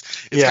 and it's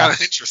kind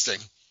of interesting.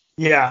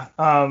 Yeah.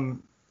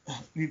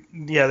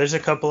 There's a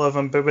couple of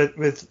them, but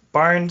with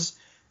Barnes,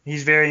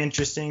 he's very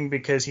interesting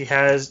because he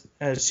has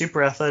a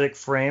super athletic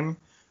frame,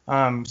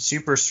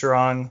 super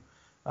strong.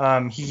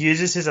 He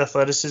uses his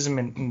athleticism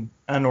in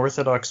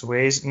unorthodox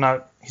ways.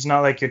 He's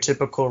not like your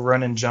typical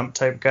run and jump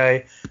type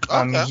guy.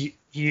 He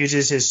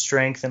uses his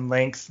strength and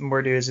length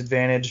more to his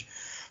advantage.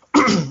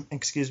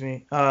 Excuse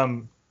me.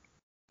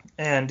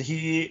 And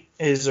he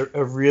is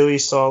a really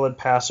solid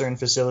passer and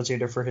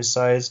facilitator for his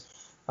size.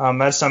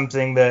 That's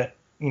something that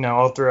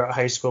all throughout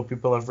high school,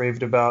 people have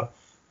raved about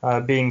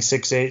being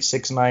 6'8",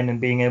 6'9", and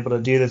being able to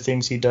do the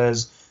things he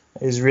does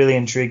is really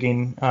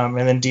intriguing. And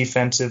then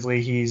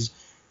defensively, he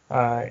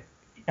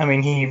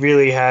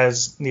really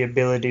has the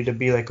ability to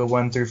be like a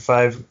 1 through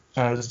 5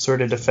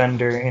 sort of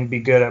defender and be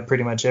good at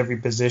pretty much every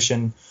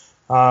position.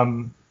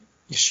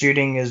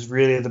 Shooting is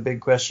really the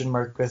big question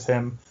mark with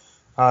him.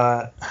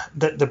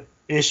 The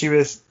issue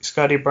with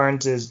Scottie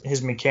Barnes is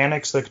his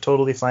mechanics look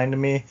totally fine to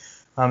me.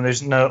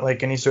 There's no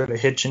like any sort of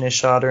hitch in his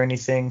shot or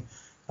anything.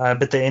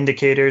 But the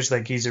indicators,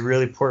 like he's a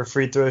really poor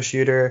free throw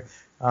shooter,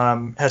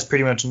 has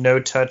pretty much no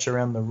touch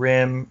around the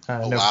rim,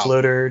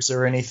 floaters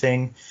or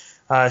anything.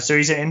 So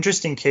he's an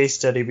interesting case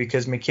study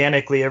because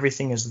mechanically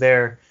everything is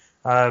there,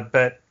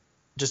 but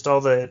just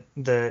all the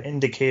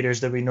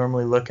indicators that we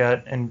normally look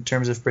at in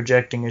terms of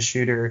projecting a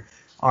shooter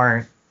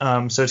aren't.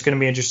 So it's going to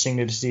be interesting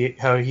to see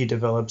how he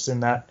develops in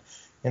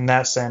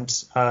that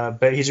sense.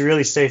 But he's a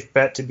really safe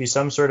bet to be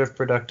some sort of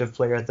productive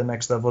player at the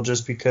next level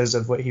just because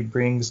of what he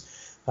brings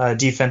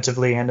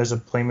defensively and as a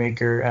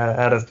playmaker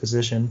out of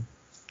position.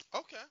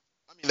 Okay.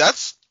 I mean,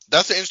 that's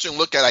an interesting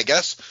look at, I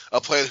guess,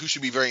 a player who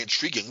should be very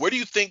intriguing. Where do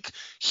you think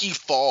he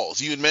falls?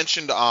 You had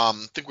mentioned, I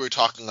think we were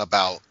talking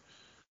about,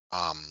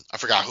 I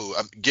forgot who,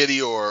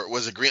 Giddey or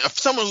was it Green?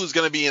 Someone who's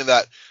going to be in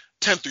that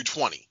 10 through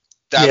 20.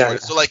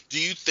 So, like, do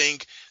you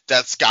think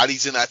that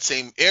Scottie's in that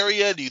same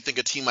area? Do you think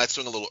a team might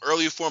swing a little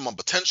earlier for him on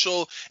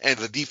potential and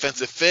the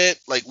defensive fit?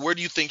 Like, where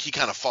do you think he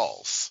kind of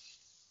falls?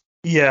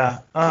 Yeah.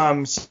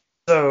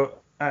 So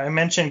I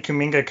mentioned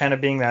Kuminga kind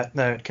of being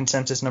that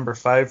consensus number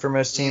 5 for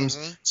most teams.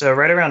 Mm-hmm. So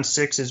right around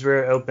 6 is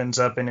where it opens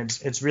up, and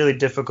it's really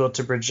difficult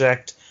to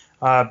project.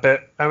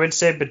 But I would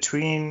say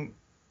between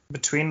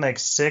like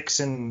 6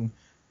 and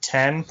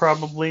 10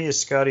 probably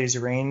is Scottie's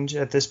range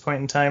at this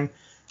point in time.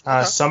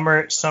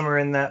 Somewhere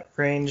in that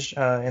range,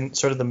 in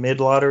sort of the mid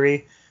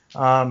lottery,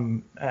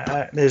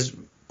 is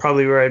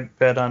probably where I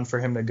bet on for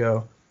him to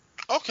go.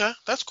 Okay,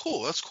 that's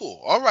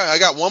cool. All right, I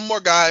got one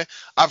more guy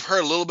I've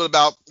heard a little bit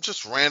about,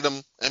 just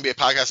random NBA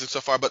podcasting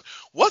so far, but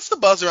what's the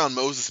buzz around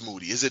Moses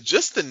Moody? Is it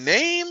just the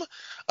name?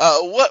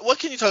 What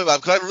can you tell me about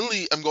him? Because I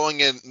really am going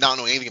in not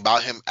knowing anything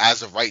about him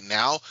as of right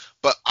now,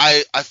 but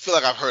I feel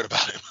like I've heard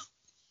about him.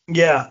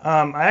 Yeah,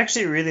 I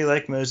actually really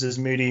like Moses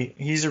Moody.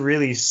 He's a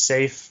really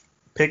safe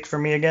pick for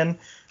me again.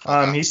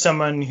 He's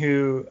someone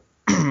who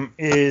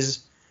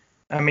is,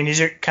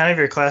 he's kind of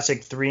your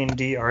classic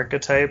 3-and-D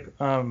archetype.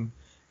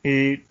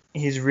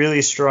 He's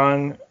really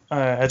strong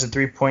as a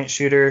 3-point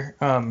shooter.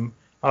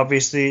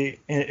 Obviously,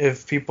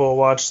 if people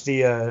watch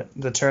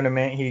the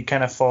tournament, he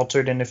kind of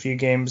faltered in a few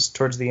games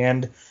towards the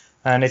end,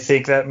 and I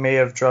think that may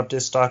have dropped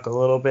his stock a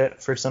little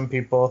bit for some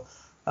people.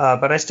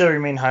 But I still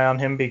remain high on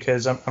him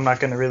because I'm not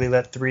going to really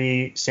let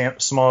 3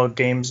 small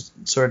games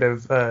sort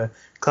of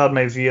cloud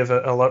my view of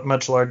a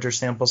much larger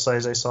sample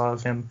size I saw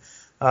of him,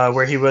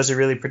 where he was a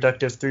really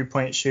productive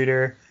 3-point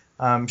shooter,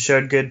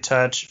 showed good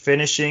touch.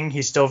 Finishing,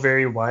 he's still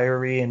very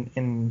wiry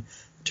in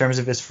terms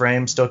of his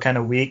frame, still kind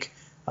of weak.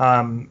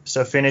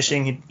 So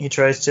finishing, he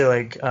tries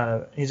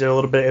to he's a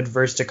little bit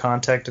adverse to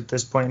contact at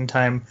this point in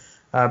time.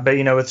 But,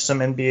 with some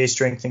NBA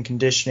strength and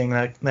conditioning,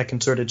 that can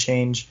sort of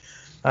change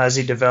as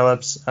he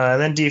develops.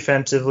 Then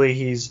defensively,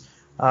 he's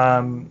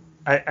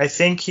I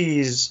think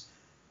he's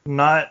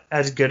not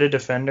as good a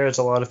defender as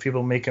a lot of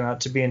people make him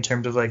out to be in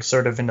terms of like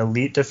sort of an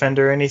elite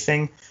defender or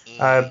anything.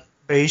 But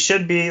he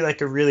should be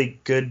like a really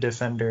good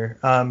defender.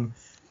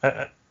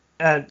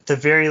 At the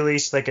very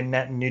least, like a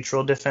net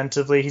neutral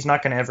defensively. He's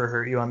not going to ever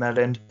hurt you on that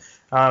end.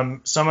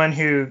 Someone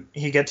who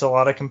he gets a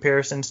lot of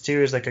comparisons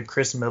to is like a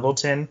Chris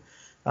Middleton.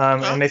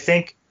 And I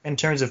think in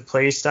terms of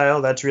play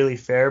style, that's really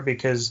fair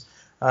because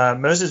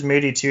Moses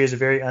Moody, too, is a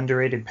very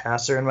underrated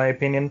passer, in my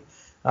opinion.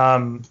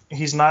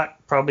 He's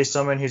not probably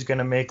someone who's going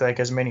to make like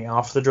as many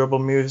off-the-dribble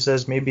moves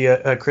as maybe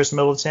a Chris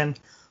Middleton.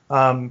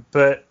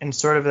 But in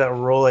sort of that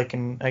role, I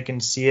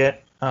can see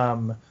it.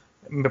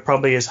 But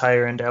probably his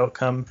higher-end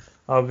outcome,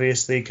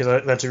 obviously,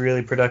 because that's a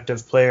really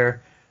productive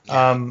player.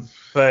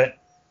 But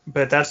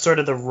that's sort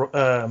of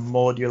the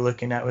mold you're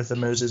looking at with the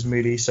Moses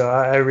Moody. So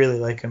I really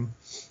like him.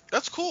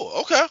 That's cool.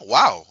 Okay.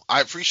 Wow.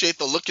 I appreciate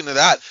the look into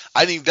that.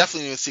 I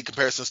definitely didn't see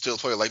comparisons to a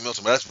player like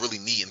Middleton, but that's really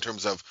neat in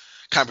terms of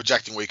kind of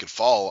projecting where he could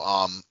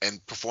fall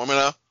and perform in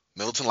a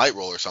Middleton light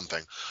role or something.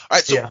 All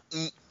right. So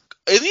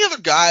any other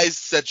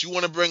guys that you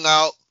want to bring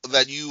out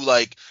that you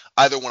like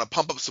either want to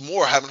pump up some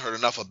more or haven't heard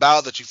enough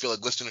about that you feel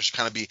like listeners should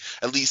kind of be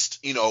at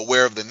least,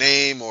 aware of the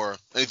name or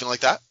anything like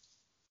that?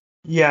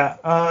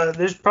 Yeah.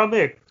 There's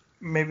probably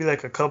maybe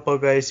like a couple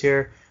of guys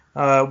here.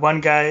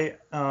 One guy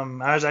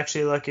I was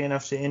actually lucky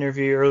enough to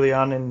interview early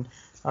on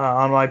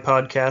on my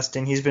podcast,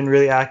 and he's been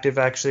really active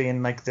actually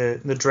in like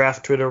the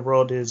draft Twitter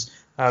world is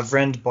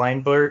Vrens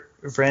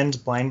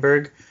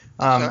Blindberg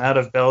out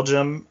of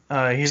Belgium.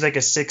 He's like a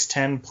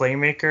 6'10"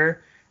 playmaker.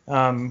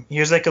 He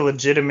was like a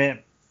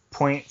legitimate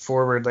point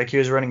forward, like he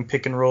was running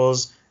pick and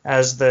rolls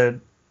as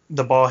the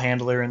ball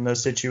handler in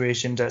those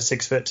situations at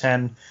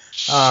 6'10".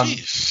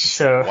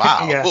 So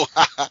wow.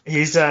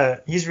 Yeah,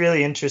 he's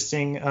really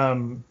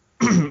interesting.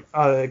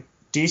 A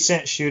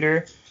decent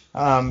shooter,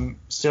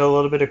 Still a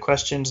little bit of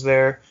questions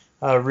there.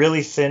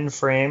 Really thin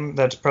frame.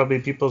 That's probably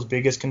people's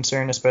biggest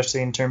concern,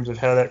 especially in terms of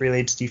how that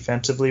relates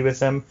defensively with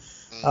him.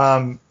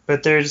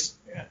 But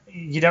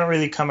you don't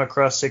really come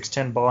across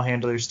 6'10" ball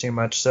handlers too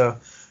much. So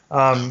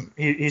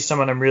he's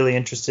someone I'm really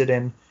interested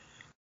in.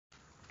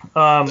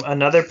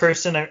 Another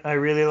person I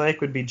really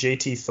like would be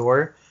JT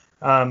Thor.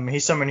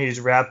 He's someone who's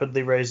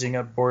rapidly rising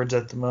up boards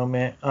at the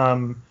moment.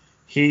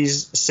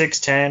 He's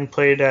 6'10",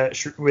 played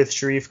with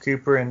Sharif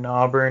Cooper in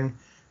Auburn.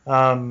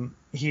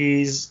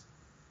 It's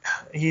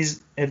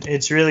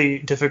really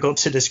difficult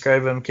to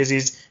describe him because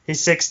he's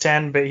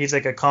 6'10", but he's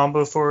like a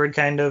combo forward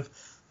kind of.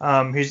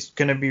 He's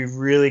going to be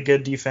really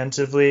good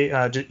defensively.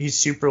 He's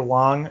super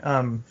long,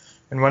 and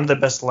one of the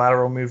best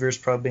lateral movers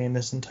probably in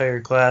this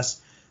entire class.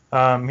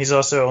 He's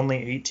also only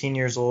 18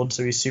 years old,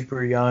 so he's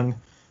super young.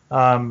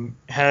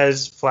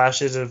 Has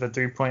flashes of a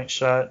three-point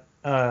shot.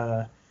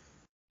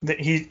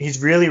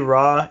 He's really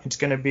raw. It's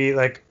going to be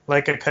like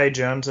a Kai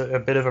Jones, a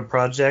bit of a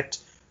project.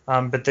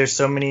 But there's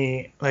so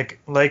many, like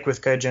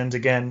with Kai Jones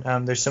again,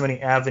 there's so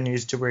many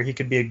avenues to where he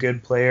could be a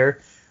good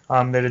player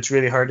that it's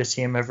really hard to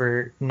see him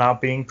ever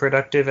not being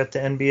productive at the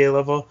NBA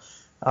level.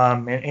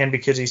 And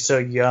because he's so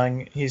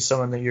young, he's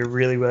someone that you're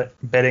really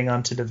betting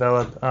on to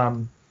develop.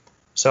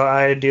 So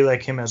I do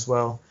like him as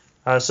well.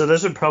 So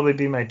those would probably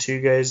be my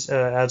two guys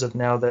as of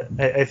now that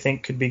I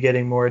think could be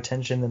getting more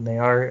attention than they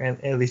are,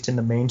 at least in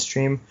the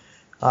mainstream.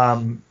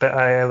 But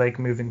I like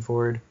moving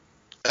forward.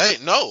 Hey,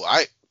 no,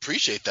 I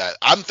appreciate that.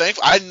 I'm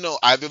thankful. I didn't know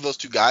either of those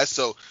two guys,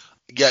 so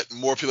get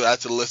more people to add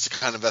to the list to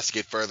kind of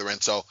investigate further.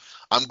 And so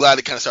I'm glad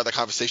to kind of start that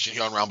conversation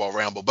here on Roundball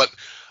Ramble. But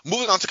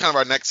moving on to kind of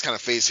our next kind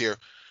of phase here,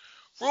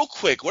 real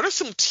quick, what are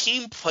some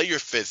team player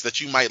fits that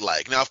you might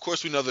like? Now, of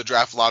course, we know the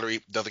draft lottery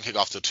doesn't kick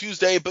off till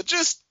Tuesday, but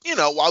just,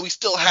 while we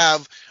still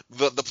have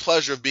the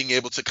pleasure of being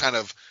able to kind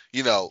of,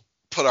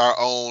 put our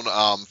own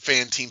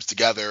fan teams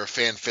together,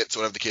 fan fits,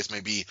 whatever the case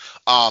may be,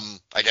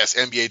 I guess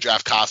NBA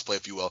draft cosplay,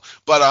 if you will.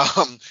 But,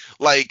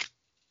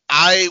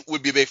 I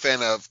would be a big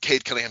fan of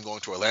Cade Cunningham going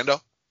to Orlando.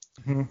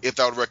 Mm-hmm. If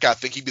that would work out, I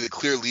think he'd be the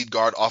clear lead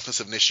guard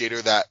offensive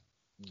initiator that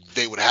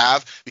they would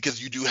have,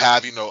 because you do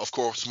have, of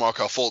course,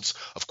 Markelle Fultz,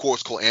 of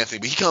course, Cole Anthony,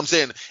 but he comes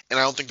in, and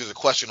I don't think there's a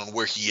question on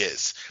where he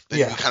is. Then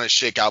you can kind of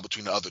shake out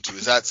between the other two.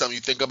 Is that something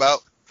you think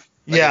about?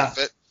 Yeah,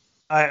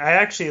 I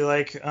actually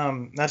like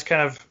that's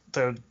kind of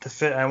the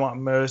fit I want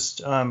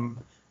most. I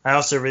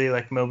also really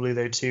like Mobley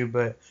there too,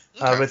 but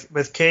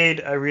with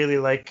Cade, I really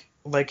like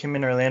him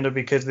in Orlando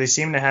because they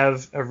seem to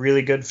have a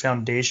really good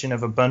foundation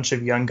of a bunch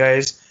of young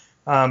guys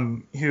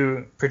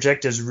who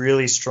project as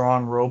really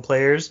strong role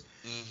players.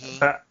 Mm-hmm.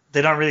 But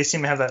they don't really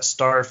seem to have that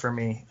star for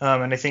me,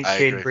 and I think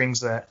Cade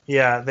brings that.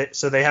 Yeah,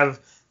 so they have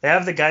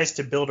the guys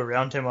to build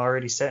around him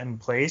already set in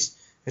place.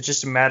 It's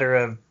just a matter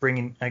of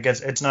bringing. I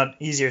guess it's not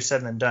easier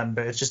said than done,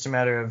 but it's just a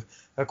matter of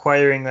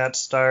acquiring that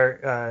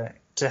star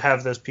to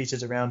have those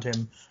pieces around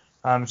him.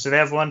 So they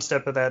have one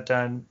step of that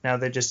done. Now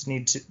they just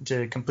need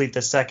to complete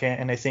the second,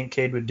 and I think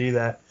Cade would do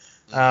that.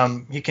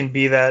 He can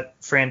be that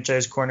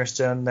franchise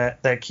cornerstone,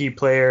 that key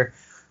player.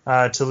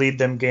 To lead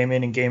them game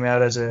in and game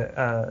out as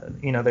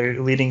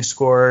their leading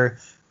scorer,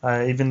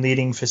 even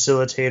leading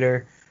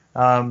facilitator.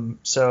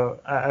 So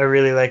I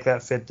really like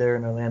that fit there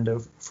in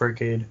Orlando for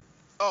Cade.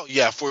 Oh,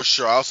 yeah, for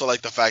sure. I also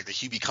like the fact that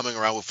he'd be coming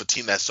around with a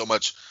team that's so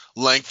much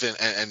length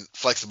and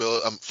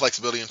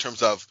flexibility in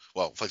terms of,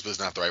 well, flexibility is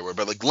not the right word,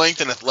 but like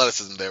length and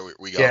athleticism. There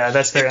we go. Yeah,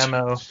 that's their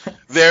MO.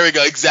 There we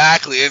go.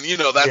 Exactly. And,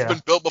 that's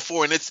been built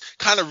before, and it's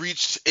kind of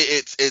reached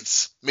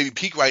its maybe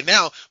peak right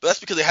now, but that's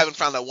because they haven't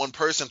found that one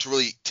person to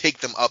really take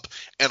them up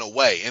and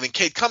away. And in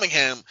Cade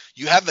Cunningham,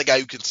 you have the guy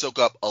who can soak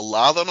up a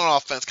lot of them on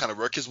offense, kind of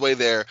work his way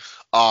there,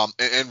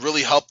 and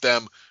really help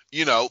them,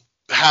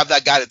 have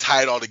that guy to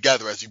tie it all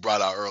together, as you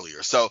brought out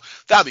earlier. So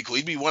that'd be cool.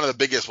 He'd be one of the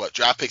biggest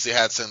draft picks they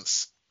had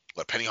since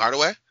Penny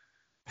Hardaway?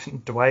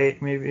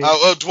 Dwight, maybe.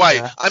 Oh, Dwight.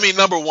 Yeah. I mean,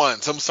 number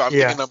one. So I'm sorry, I'm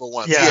thinking number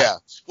one. Yeah.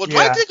 Well,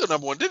 Dwight did go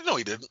number one. No,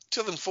 he didn't.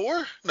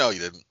 2004? No, he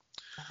didn't.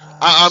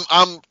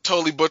 I'm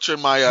totally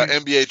butchering my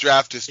NBA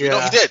draft history. No,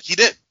 he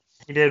did.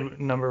 He did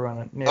number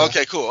one. Yeah.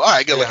 Okay, cool. All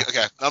right, good. Yeah.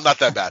 Okay, I'm not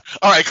that bad.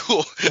 All right,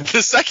 cool.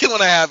 The second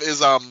one I have is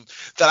that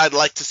I'd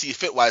like to see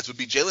fit-wise would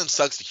be Jalen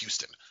Suggs to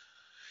Houston.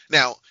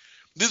 Now,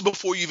 this is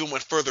before you even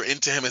went further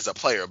into him as a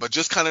player, but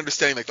just kind of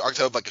understanding the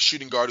archetype of a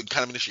shooting guard who can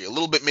kind of initiate a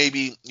little bit,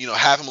 maybe,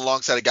 have him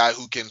alongside a guy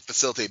who can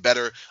facilitate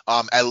better,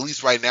 at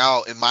least right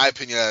now, in my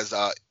opinion, as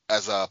a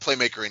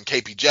playmaker in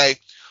KPJ.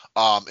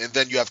 And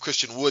then you have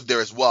Christian Wood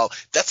there as well.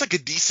 That's like a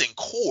decent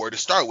core to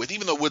start with.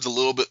 Even though Wood's a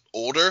little bit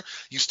older,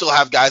 you still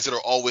have guys that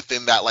are all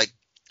within that,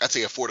 I'd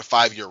say a 4 to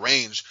 5 year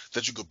range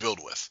that you could build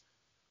with.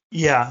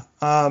 Yeah.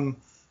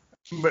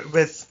 But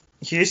with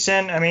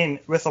Houston, I mean,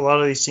 with a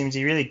lot of these teams,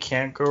 you really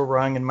can't go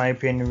wrong, in my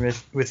opinion,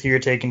 with who you're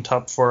taking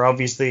top four.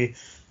 Obviously,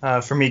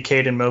 for me,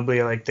 Cade and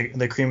Mobley are like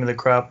the cream of the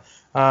crop.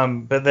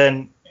 But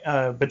then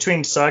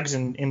between Suggs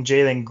and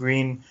Jalen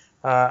Green,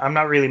 I'm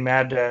not really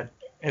mad at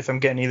if I'm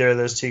getting either of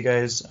those two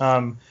guys.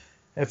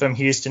 If I'm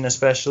Houston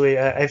especially,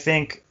 I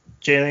think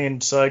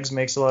Jalen Suggs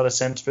makes a lot of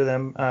sense for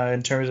them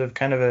in terms of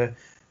kind of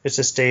it's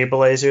a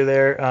stabilizer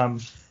there.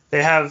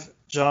 they have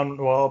John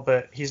Wall,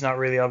 but he's not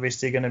really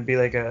obviously going to be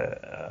like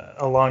a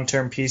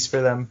long-term piece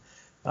for them.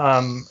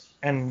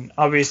 And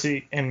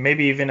obviously, and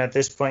maybe even at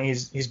this point,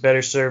 he's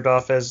better served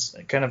off as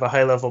kind of a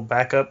high-level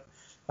backup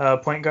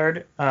point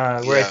guard,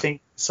 where I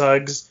think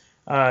Suggs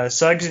and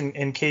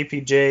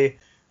KPJ,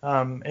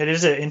 it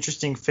is an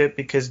interesting fit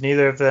because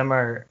neither of them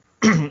are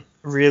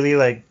really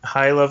like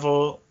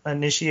high-level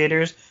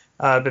initiators,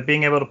 but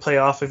being able to play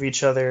off of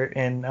each other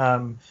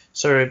and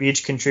sort of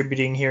each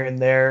contributing here and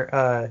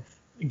there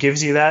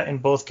gives you that,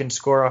 and both can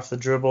score off the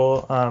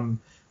dribble.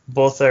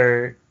 Both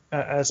are,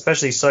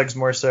 especially Suggs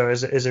more so,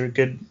 is a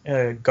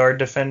good guard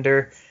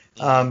defender.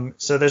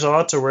 So there's a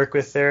lot to work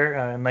with there,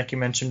 and like you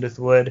mentioned with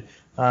Wood,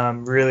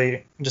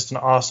 really just an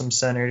awesome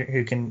center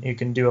who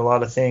can do a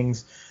lot of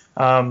things.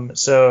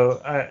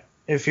 So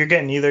if you're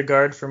getting either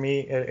guard, for me,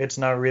 it's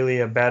not really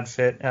a bad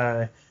fit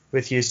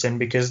with Houston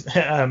because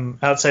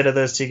outside of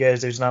those two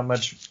guys, there's not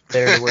much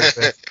there to work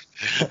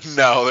with.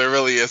 No, there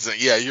really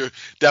isn't. Yeah, you're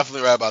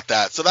definitely right about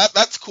that. So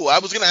that's cool. I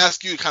was going to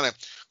ask you to kind of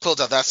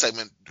close out that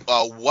segment.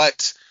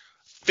 What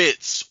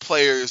fits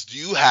players do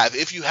you have,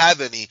 if you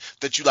have any,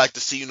 that you like to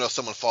see,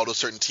 someone fall to a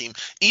certain team,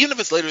 even if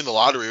it's later in the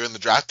lottery or in the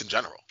draft in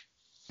general?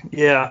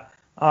 Yeah.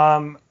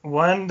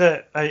 One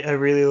that I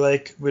really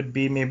like would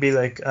be maybe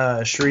like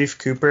Sharif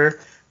Cooper.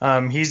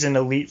 He's an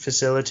elite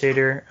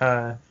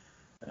facilitator.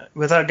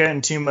 Without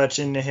getting too much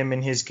into him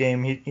and his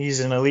game, he's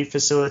an elite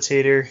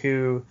facilitator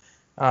who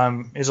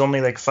is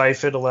only like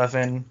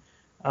 5'11",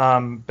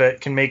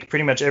 but can make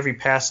pretty much every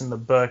pass in the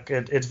book.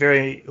 It's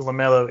very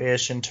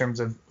LaMelo-ish in terms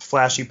of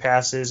flashy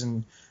passes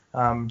and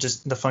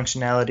just the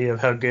functionality of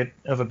how good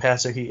of a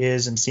passer he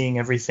is and seeing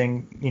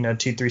everything,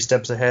 2-3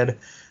 steps ahead.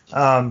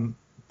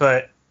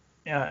 But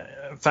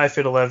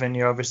 5'11",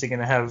 you're obviously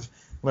going to have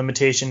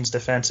limitations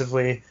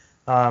defensively.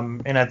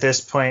 And at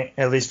this point,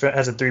 at least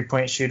as a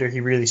three-point shooter,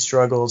 he really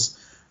struggles.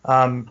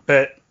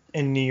 But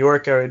in New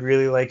York, I would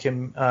really like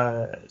him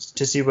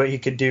to see what he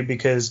could do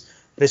because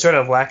they sort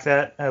of lack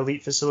that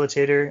elite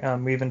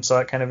facilitator. We even saw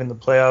it kind of in the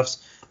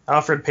playoffs.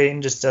 Alfred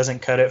Payton just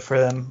doesn't cut it for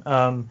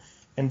them.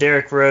 And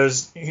Derrick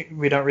Rose,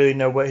 we don't really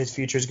know what his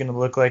future is going to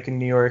look like in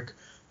New York.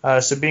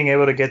 So being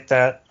able to get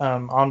that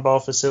on-ball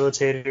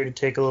facilitator to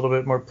take a little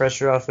bit more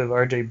pressure off of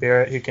RJ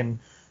Barrett, who can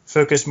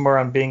focus more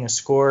on being a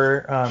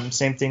scorer.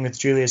 Same thing with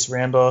Julius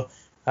Randle,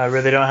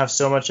 where they don't have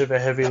so much of a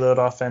heavy load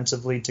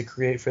offensively to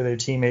create for their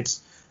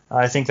teammates.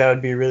 I think that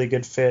would be a really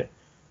good fit.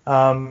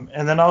 And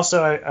then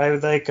also I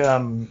would like,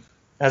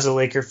 as a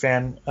Laker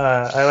fan,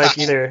 I like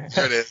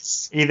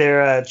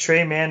either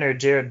Trey Mann or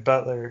Jared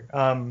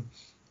Butler.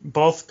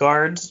 Both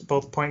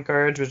point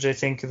guards, which I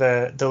think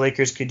the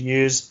Lakers could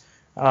use,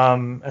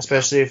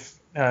 especially if,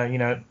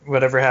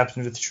 whatever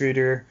happens with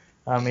Schroeder,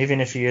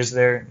 even if he is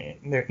there,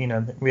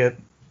 we have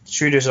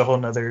Schroeder's a whole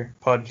nother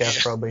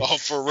podcast probably. Oh,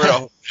 for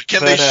real?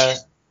 Can they shoot?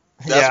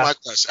 That's my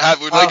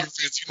question. With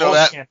Lakers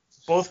fans, that?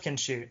 Both can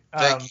shoot.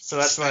 So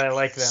that's why I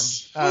like them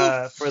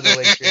for the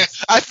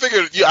Lakers. I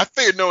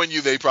figured knowing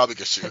you, they probably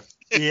could shoot.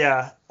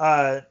 Yeah.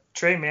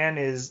 Trey Mann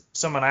is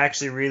someone I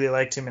actually really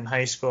liked him in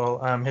high school.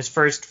 His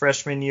first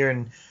freshman year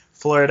in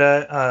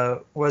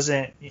Florida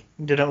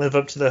didn't live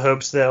up to the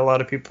hopes that a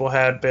lot of people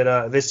had,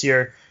 but this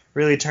year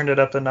really turned it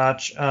up a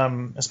notch,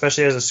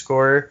 especially as a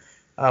scorer.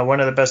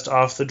 One of the best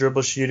off the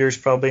dribble shooters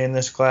probably in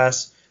this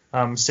class.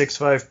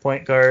 6'5"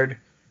 point guard,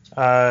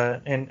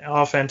 and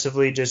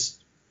offensively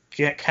just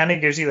kind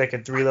of gives you like a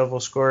 3-level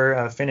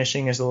scorer.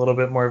 Finishing is a little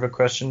bit more of a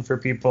question for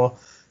people,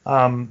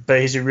 but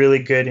he's a really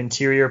good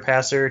interior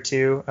passer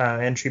too,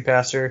 entry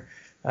passer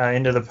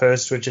into the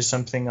post, which is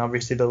something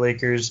obviously the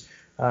Lakers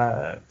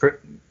they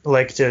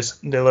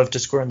love to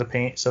score in the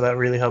paint, so that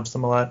really helps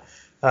them a lot.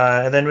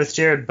 And then with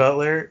Jared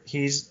Butler,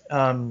 he's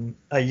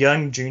a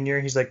young junior.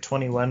 He's like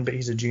 21, but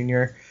he's a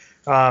junior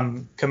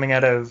coming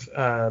out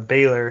of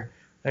Baylor,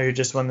 who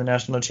just won the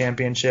national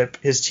championship.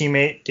 His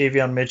teammate,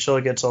 Davion Mitchell,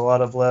 gets a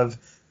lot of love,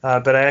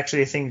 but I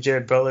actually think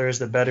Jared Butler is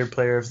the better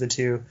player of the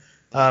two.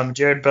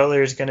 Jared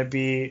Butler is going to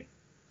be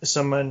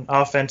someone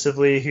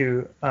offensively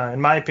who,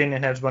 in my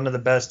opinion, has one of the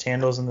best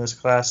handles in this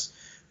class.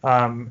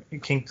 He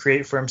can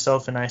create for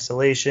himself in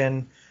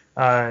isolation.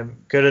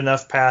 Good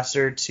enough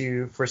passer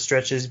for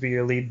stretches be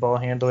your lead ball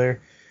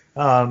handler.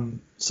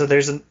 So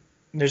there's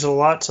a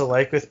lot to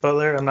like with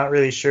Butler. I'm not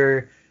really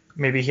sure.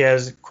 Maybe he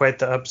has quite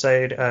the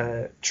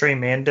upside Trey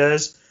Mann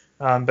does,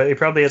 but he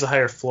probably has a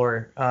higher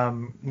floor.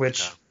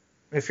 Which,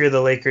 if you're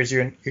the Lakers,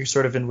 you're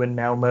sort of in win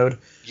now mode.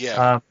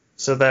 Yeah.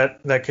 So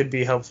that could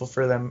be helpful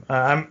for them.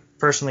 I'm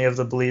personally of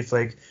the belief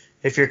like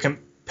if you're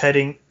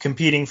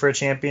competing for a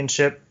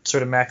championship,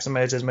 sort of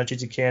maximize as much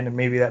as you can, and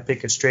maybe that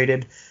pick is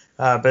traded.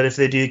 But if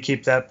they do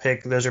keep that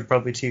pick, those are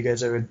probably two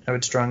guys I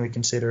would strongly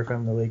consider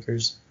from the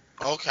Lakers.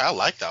 Okay, I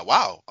like that.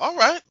 Wow. All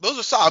right. Those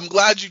are solid. I'm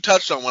glad you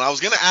touched on one. I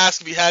was going to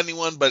ask if you had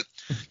anyone, but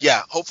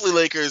yeah, hopefully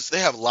Lakers, they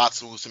have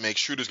lots of moves to make.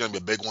 Schroeder's going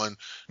to be a big one.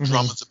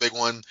 Drummond's a big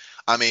one.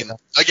 I mean,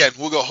 again,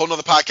 we'll go a whole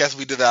nother podcast if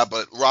we did that,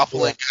 but Rob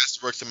Pelinka has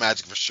to work some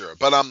magic for sure.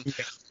 But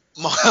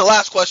my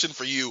last question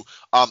for you,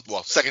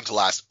 second to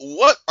last,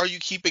 what are you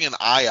keeping an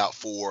eye out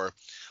for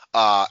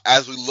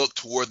as we look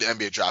toward the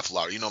NBA draft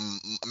lottery.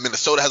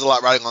 Minnesota has a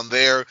lot riding on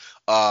their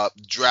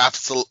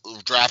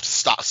draft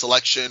stock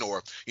selection,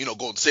 or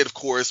Golden State, of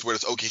course, where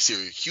does OKC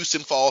or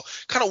Houston fall?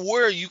 Kind of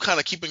where are you kind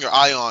of keeping your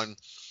eye on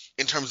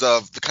in terms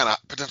of the kind of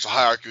potential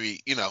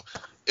hierarchy,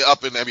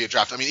 up in the NBA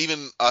draft? I mean,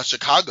 even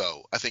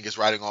Chicago, I think, is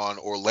riding on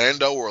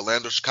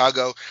Orlando,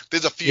 Chicago.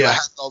 There's a few I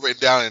have all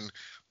written down and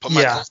put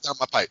my clothes down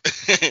my pipe.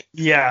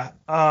 Yeah.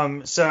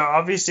 So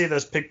obviously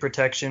those pick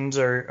protections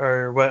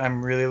are what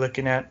I'm really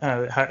looking at,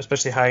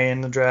 especially high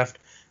in the draft.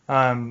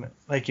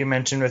 Like you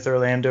mentioned with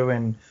Orlando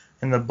and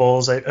the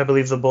Bulls, I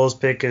believe the Bulls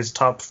pick is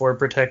top 4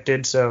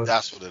 protected. So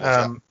that's what it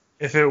is.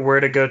 If it were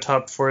to go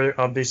top 4,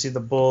 obviously the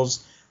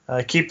Bulls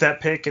keep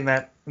that pick, and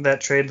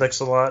that trade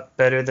looks a lot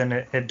better than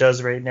it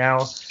does right now.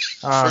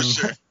 For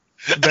sure.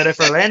 But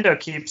if Orlando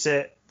keeps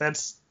it,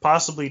 that's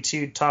possibly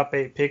 2 top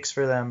 8 picks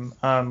for them,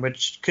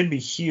 which could be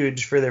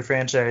huge for their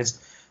franchise.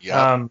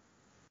 Yeah.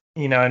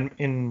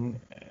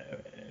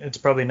 It's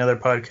probably another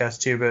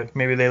podcast too, but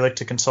maybe they look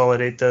to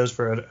consolidate those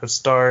for a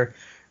star,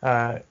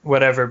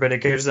 whatever. But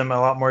it gives them a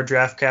lot more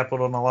draft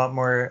capital and a lot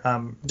more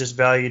just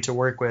value to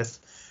work with.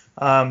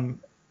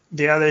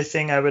 The other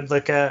thing I would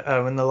look at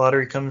when the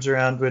lottery comes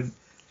around would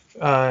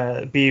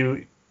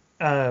be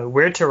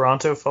where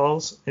Toronto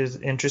falls is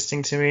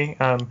interesting to me.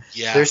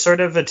 They're sort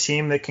of a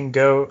team that can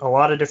go a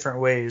lot of different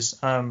ways.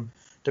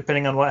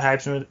 Depending on what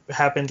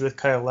happens with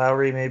Kyle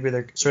Lowry, maybe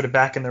they're sort of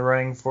back in the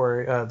running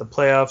for the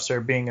playoffs or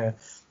being a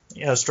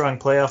strong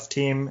playoff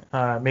team.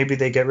 Maybe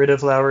they get rid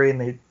of Lowry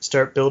and they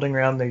start building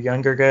around the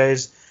younger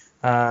guys.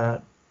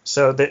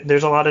 So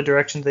there's a lot of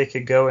directions they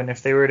could go, and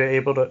if they're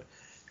able to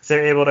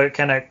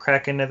kind of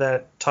crack into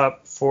that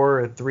top 4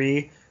 or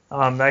 3.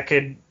 That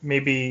could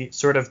maybe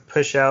sort of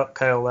push out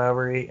Kyle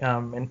Lowry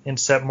and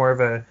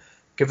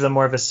give them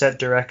more of a set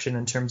direction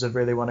in terms of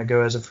where they want to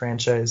go as a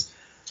franchise.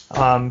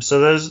 So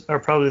those are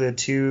probably the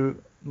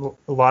 2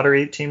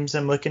 lottery teams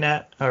I'm looking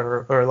at,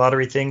 or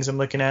lottery things I'm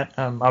looking at.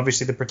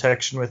 Obviously the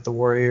protection with the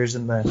Warriors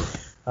and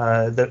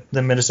the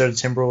Minnesota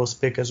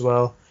Timberwolves pick as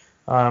well.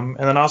 And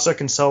then also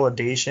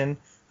consolidation.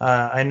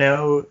 I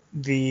know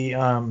the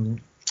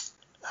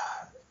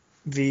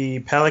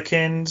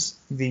Pelicans,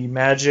 the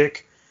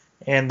Magic,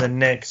 and the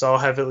Knicks all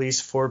have at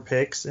least 4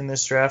 picks in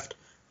this draft,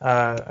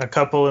 a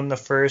couple in the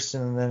first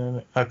and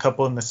then a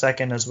couple in the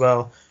second as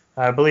well.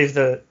 I believe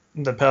the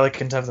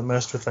Pelicans have the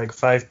most with like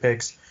 5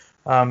 picks.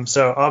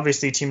 So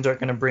obviously teams aren't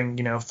going to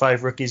bring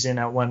 5 rookies in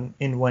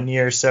in 1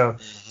 year. So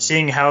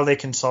seeing how they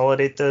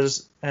consolidate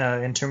those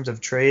in terms of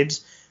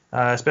trades,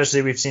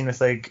 especially we've seen with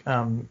like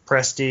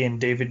Presti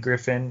and David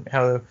Griffin,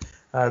 how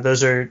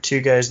those are 2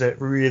 guys that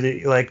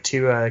really like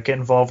to get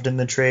involved in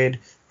the trade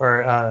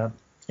or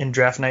in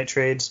draft night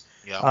trades.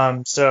 Yeah.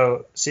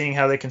 So seeing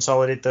how they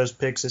consolidate those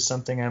picks is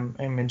something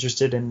I'm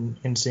interested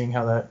in seeing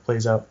how that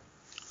plays out.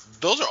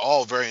 Those are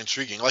all very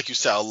intriguing. Like you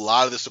said, a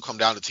lot of this will come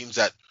down to teams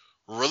that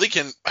really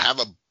can have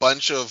a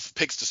bunch of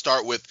picks to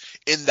start with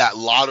in that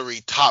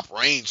lottery top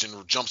range and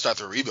jumpstart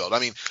their rebuild. I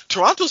mean,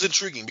 Toronto's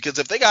intriguing because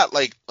if they got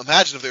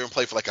imagine if they were in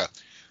play for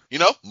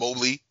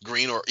Mobley,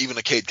 Green, or even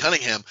a Cade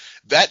Cunningham,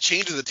 that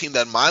changes a team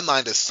that in my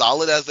mind is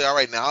solid as they are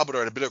right now, but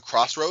are at a bit of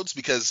crossroads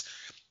because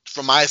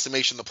from my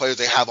estimation, the players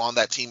they have on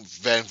that team,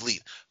 Van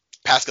Vliet,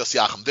 Pascal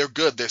Siakam, they're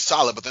good, they're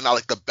solid, but they're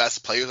not the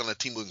best players on the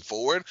team moving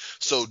forward.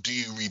 So do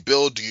you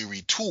rebuild? Do you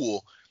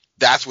retool?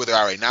 That's where they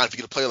are right now. If you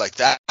get a player like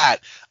that, I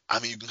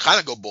mean, you can kind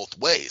of go both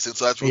ways, and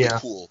so that's really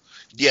cool.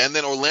 Yeah, and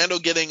then Orlando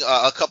getting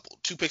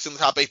 2 picks in the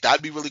top 8,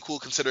 that'd be really cool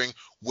considering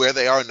where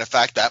they are and the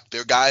fact that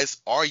their guys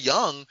are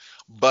young,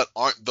 but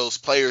aren't those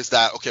players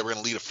that, okay, we're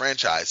going to lead a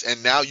franchise.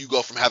 And now you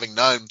go from having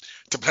none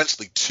to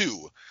potentially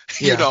 2,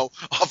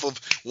 off of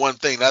one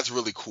thing. That's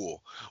really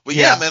cool. But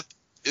man,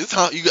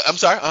 I'm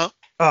sorry.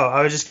 Oh,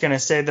 I was just going to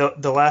say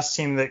the last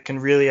team that can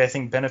really, I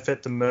think,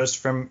 benefit the most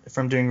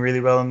from doing really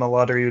well in the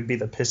lottery would be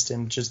the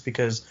Pistons, just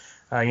because,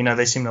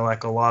 they seem to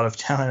lack a lot of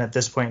talent at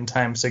this point in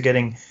time. So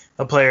getting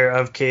a player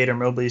of Cade or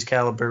Mobley's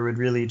caliber would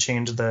really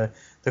change the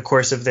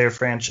course of their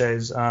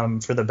franchise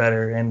for the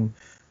better. And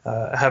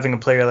having a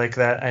player like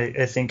that,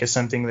 I think, is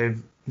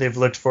something they've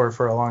looked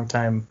for a long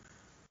time.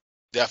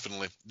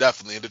 Definitely.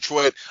 In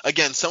Detroit,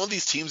 again, some of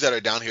these teams that are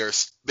down here,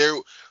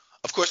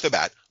 of course they're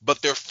bad,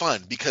 but they're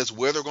fun because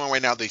where they're going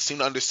right now, they seem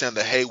to understand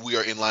that, hey, we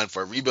are in line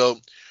for a rebuild.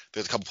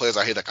 There's a couple players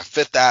out here that can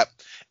fit that,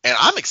 and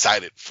I'm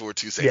excited for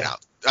Tuesday now.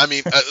 I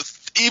mean,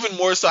 even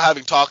more so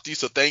having talked to you,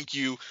 so thank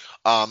you,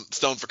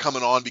 Stone, for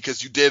coming on,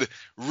 because you did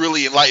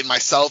really enlighten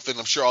myself, and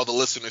I'm sure all the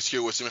listeners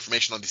here with some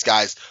information on these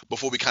guys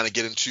before we kind of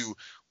get into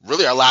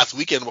really our last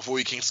weekend before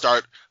we can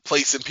start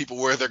placing people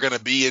where they're going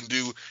to be and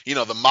do,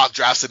 the mock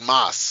drafts in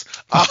Moss.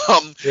 But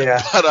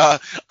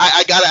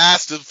I got to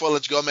ask before I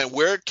let you go, man,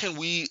 where can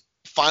we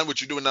find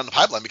what you're doing down the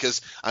pipeline?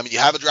 Because, I mean, you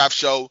have a draft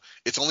show.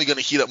 It's only going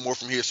to heat up more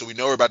from here, so we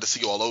know we're about to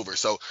see you all over.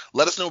 So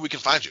let us know where we can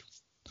find you.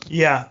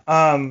 Yeah.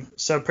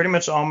 So pretty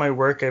much all my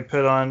work I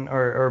put on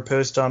or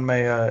post on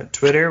my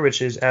Twitter,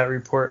 which is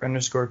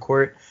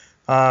 @report_court.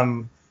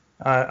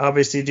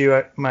 Obviously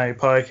do my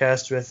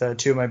podcast with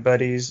 2 of my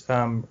buddies,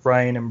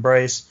 Ryan and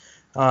Bryce.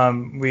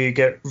 We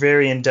get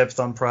very in depth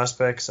on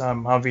prospects.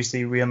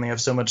 Obviously, we only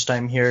have so much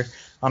time here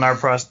on our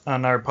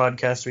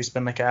podcast. We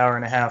spend like an hour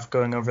and a half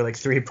going over like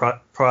three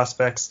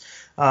prospects.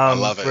 I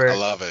love it. I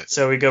love it.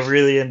 So we go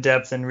really in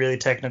depth and really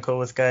technical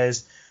with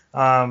guys.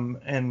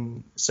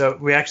 And so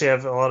we actually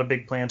have a lot of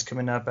big plans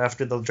coming up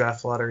after the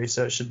draft lottery,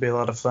 so it should be a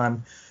lot of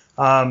fun.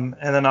 And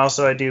then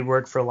also I do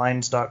work for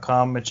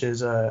Lines.com, which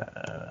is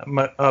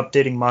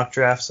updating mock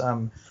drafts.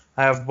 I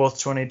have both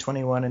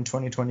 2021 and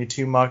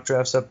 2022 mock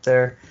drafts up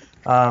there,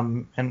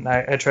 and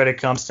I try to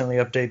constantly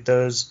update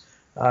those.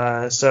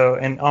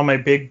 And all my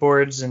big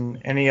boards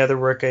and any other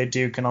work I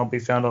do can all be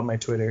found on my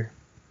Twitter.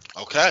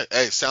 Okay.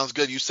 Hey, sounds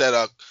good. You said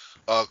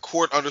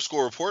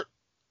court_report?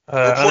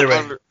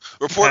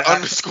 Report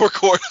underscore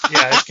court.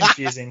 Yeah, it's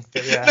confusing,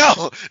 but yeah.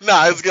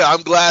 No, it's good.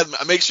 I'm glad.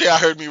 Make sure y'all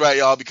heard me right,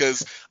 y'all,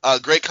 because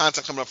great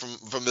content coming up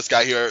from this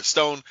guy here.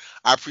 Stone,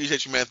 I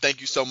appreciate you, man.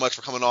 Thank you so much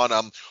for coming on.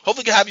 Hopefully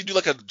we can have you do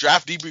like a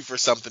draft debrief or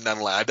something down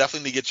the line. I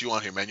definitely need to get you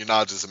on here, man. Your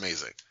knowledge is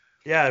amazing.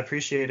 Yeah, I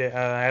appreciate it.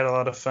 I had a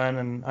lot of fun,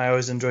 and I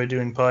always enjoy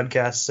doing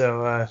podcasts,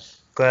 so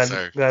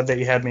glad that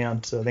you had me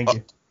on, so thank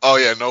you. Oh,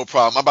 yeah, no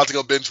problem. I'm about to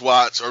go binge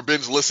watch or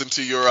binge listen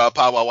to your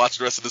pod while watching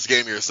the rest of this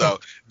game here,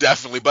 so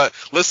definitely. But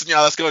listen,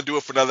 y'all, that's going to do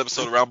it for another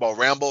episode of Roundball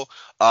Ramble.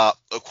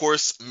 Of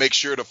course, make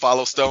sure to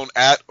follow Stone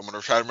I'm going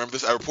to try to remember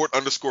this, at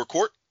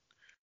report_court.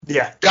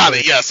 Yeah. Got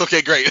it, yes.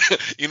 Okay, great.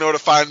 You know where to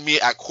find me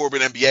at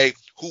Corbin NBA,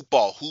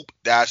 hoopball,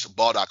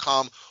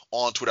 hoop-ball.com,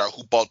 on Twitter,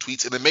 hoopball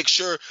tweets. And then make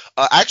sure,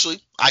 actually,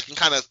 I can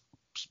kind of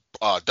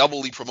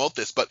doubly promote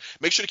this, but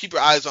make sure to keep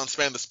your eyes on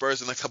Span the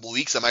Spurs in the next couple of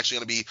weeks. I'm actually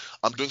going to be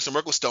doing some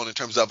work with Stone in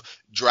terms of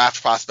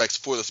draft prospects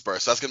for the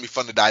Spurs, so that's going to be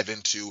fun to dive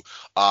into.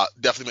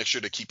 Definitely make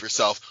sure to keep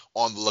yourself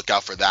on the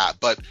lookout for that.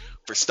 But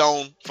for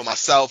Stone, for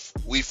myself,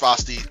 we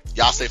Frosty,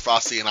 y'all stay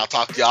frosty, and I'll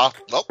talk to y'all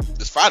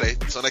this Friday,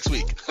 so next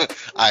week. All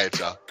right,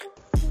 y'all.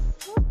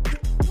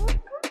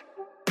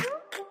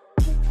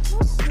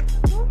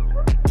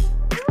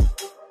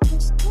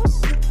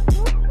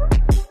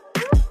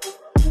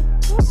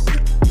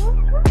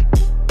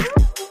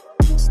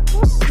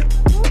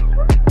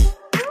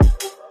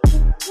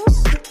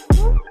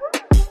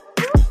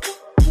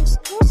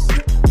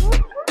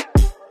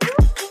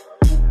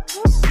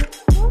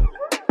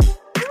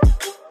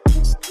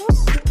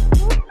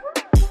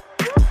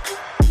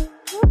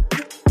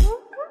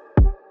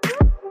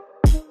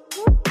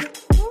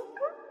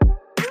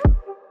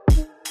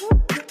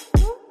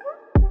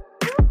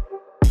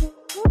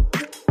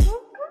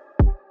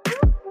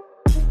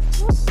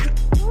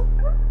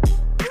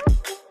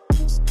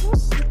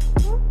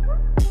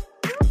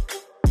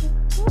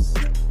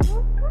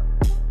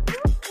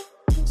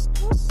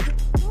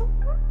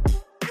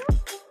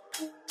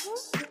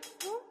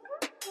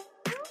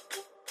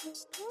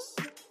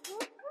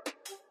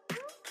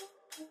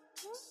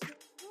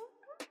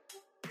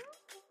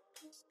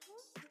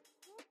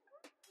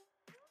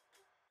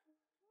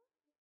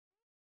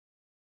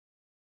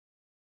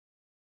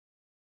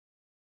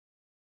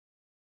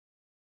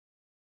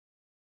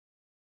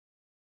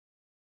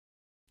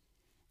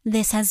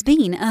 This has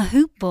been a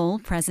Hoop Ball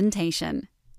presentation.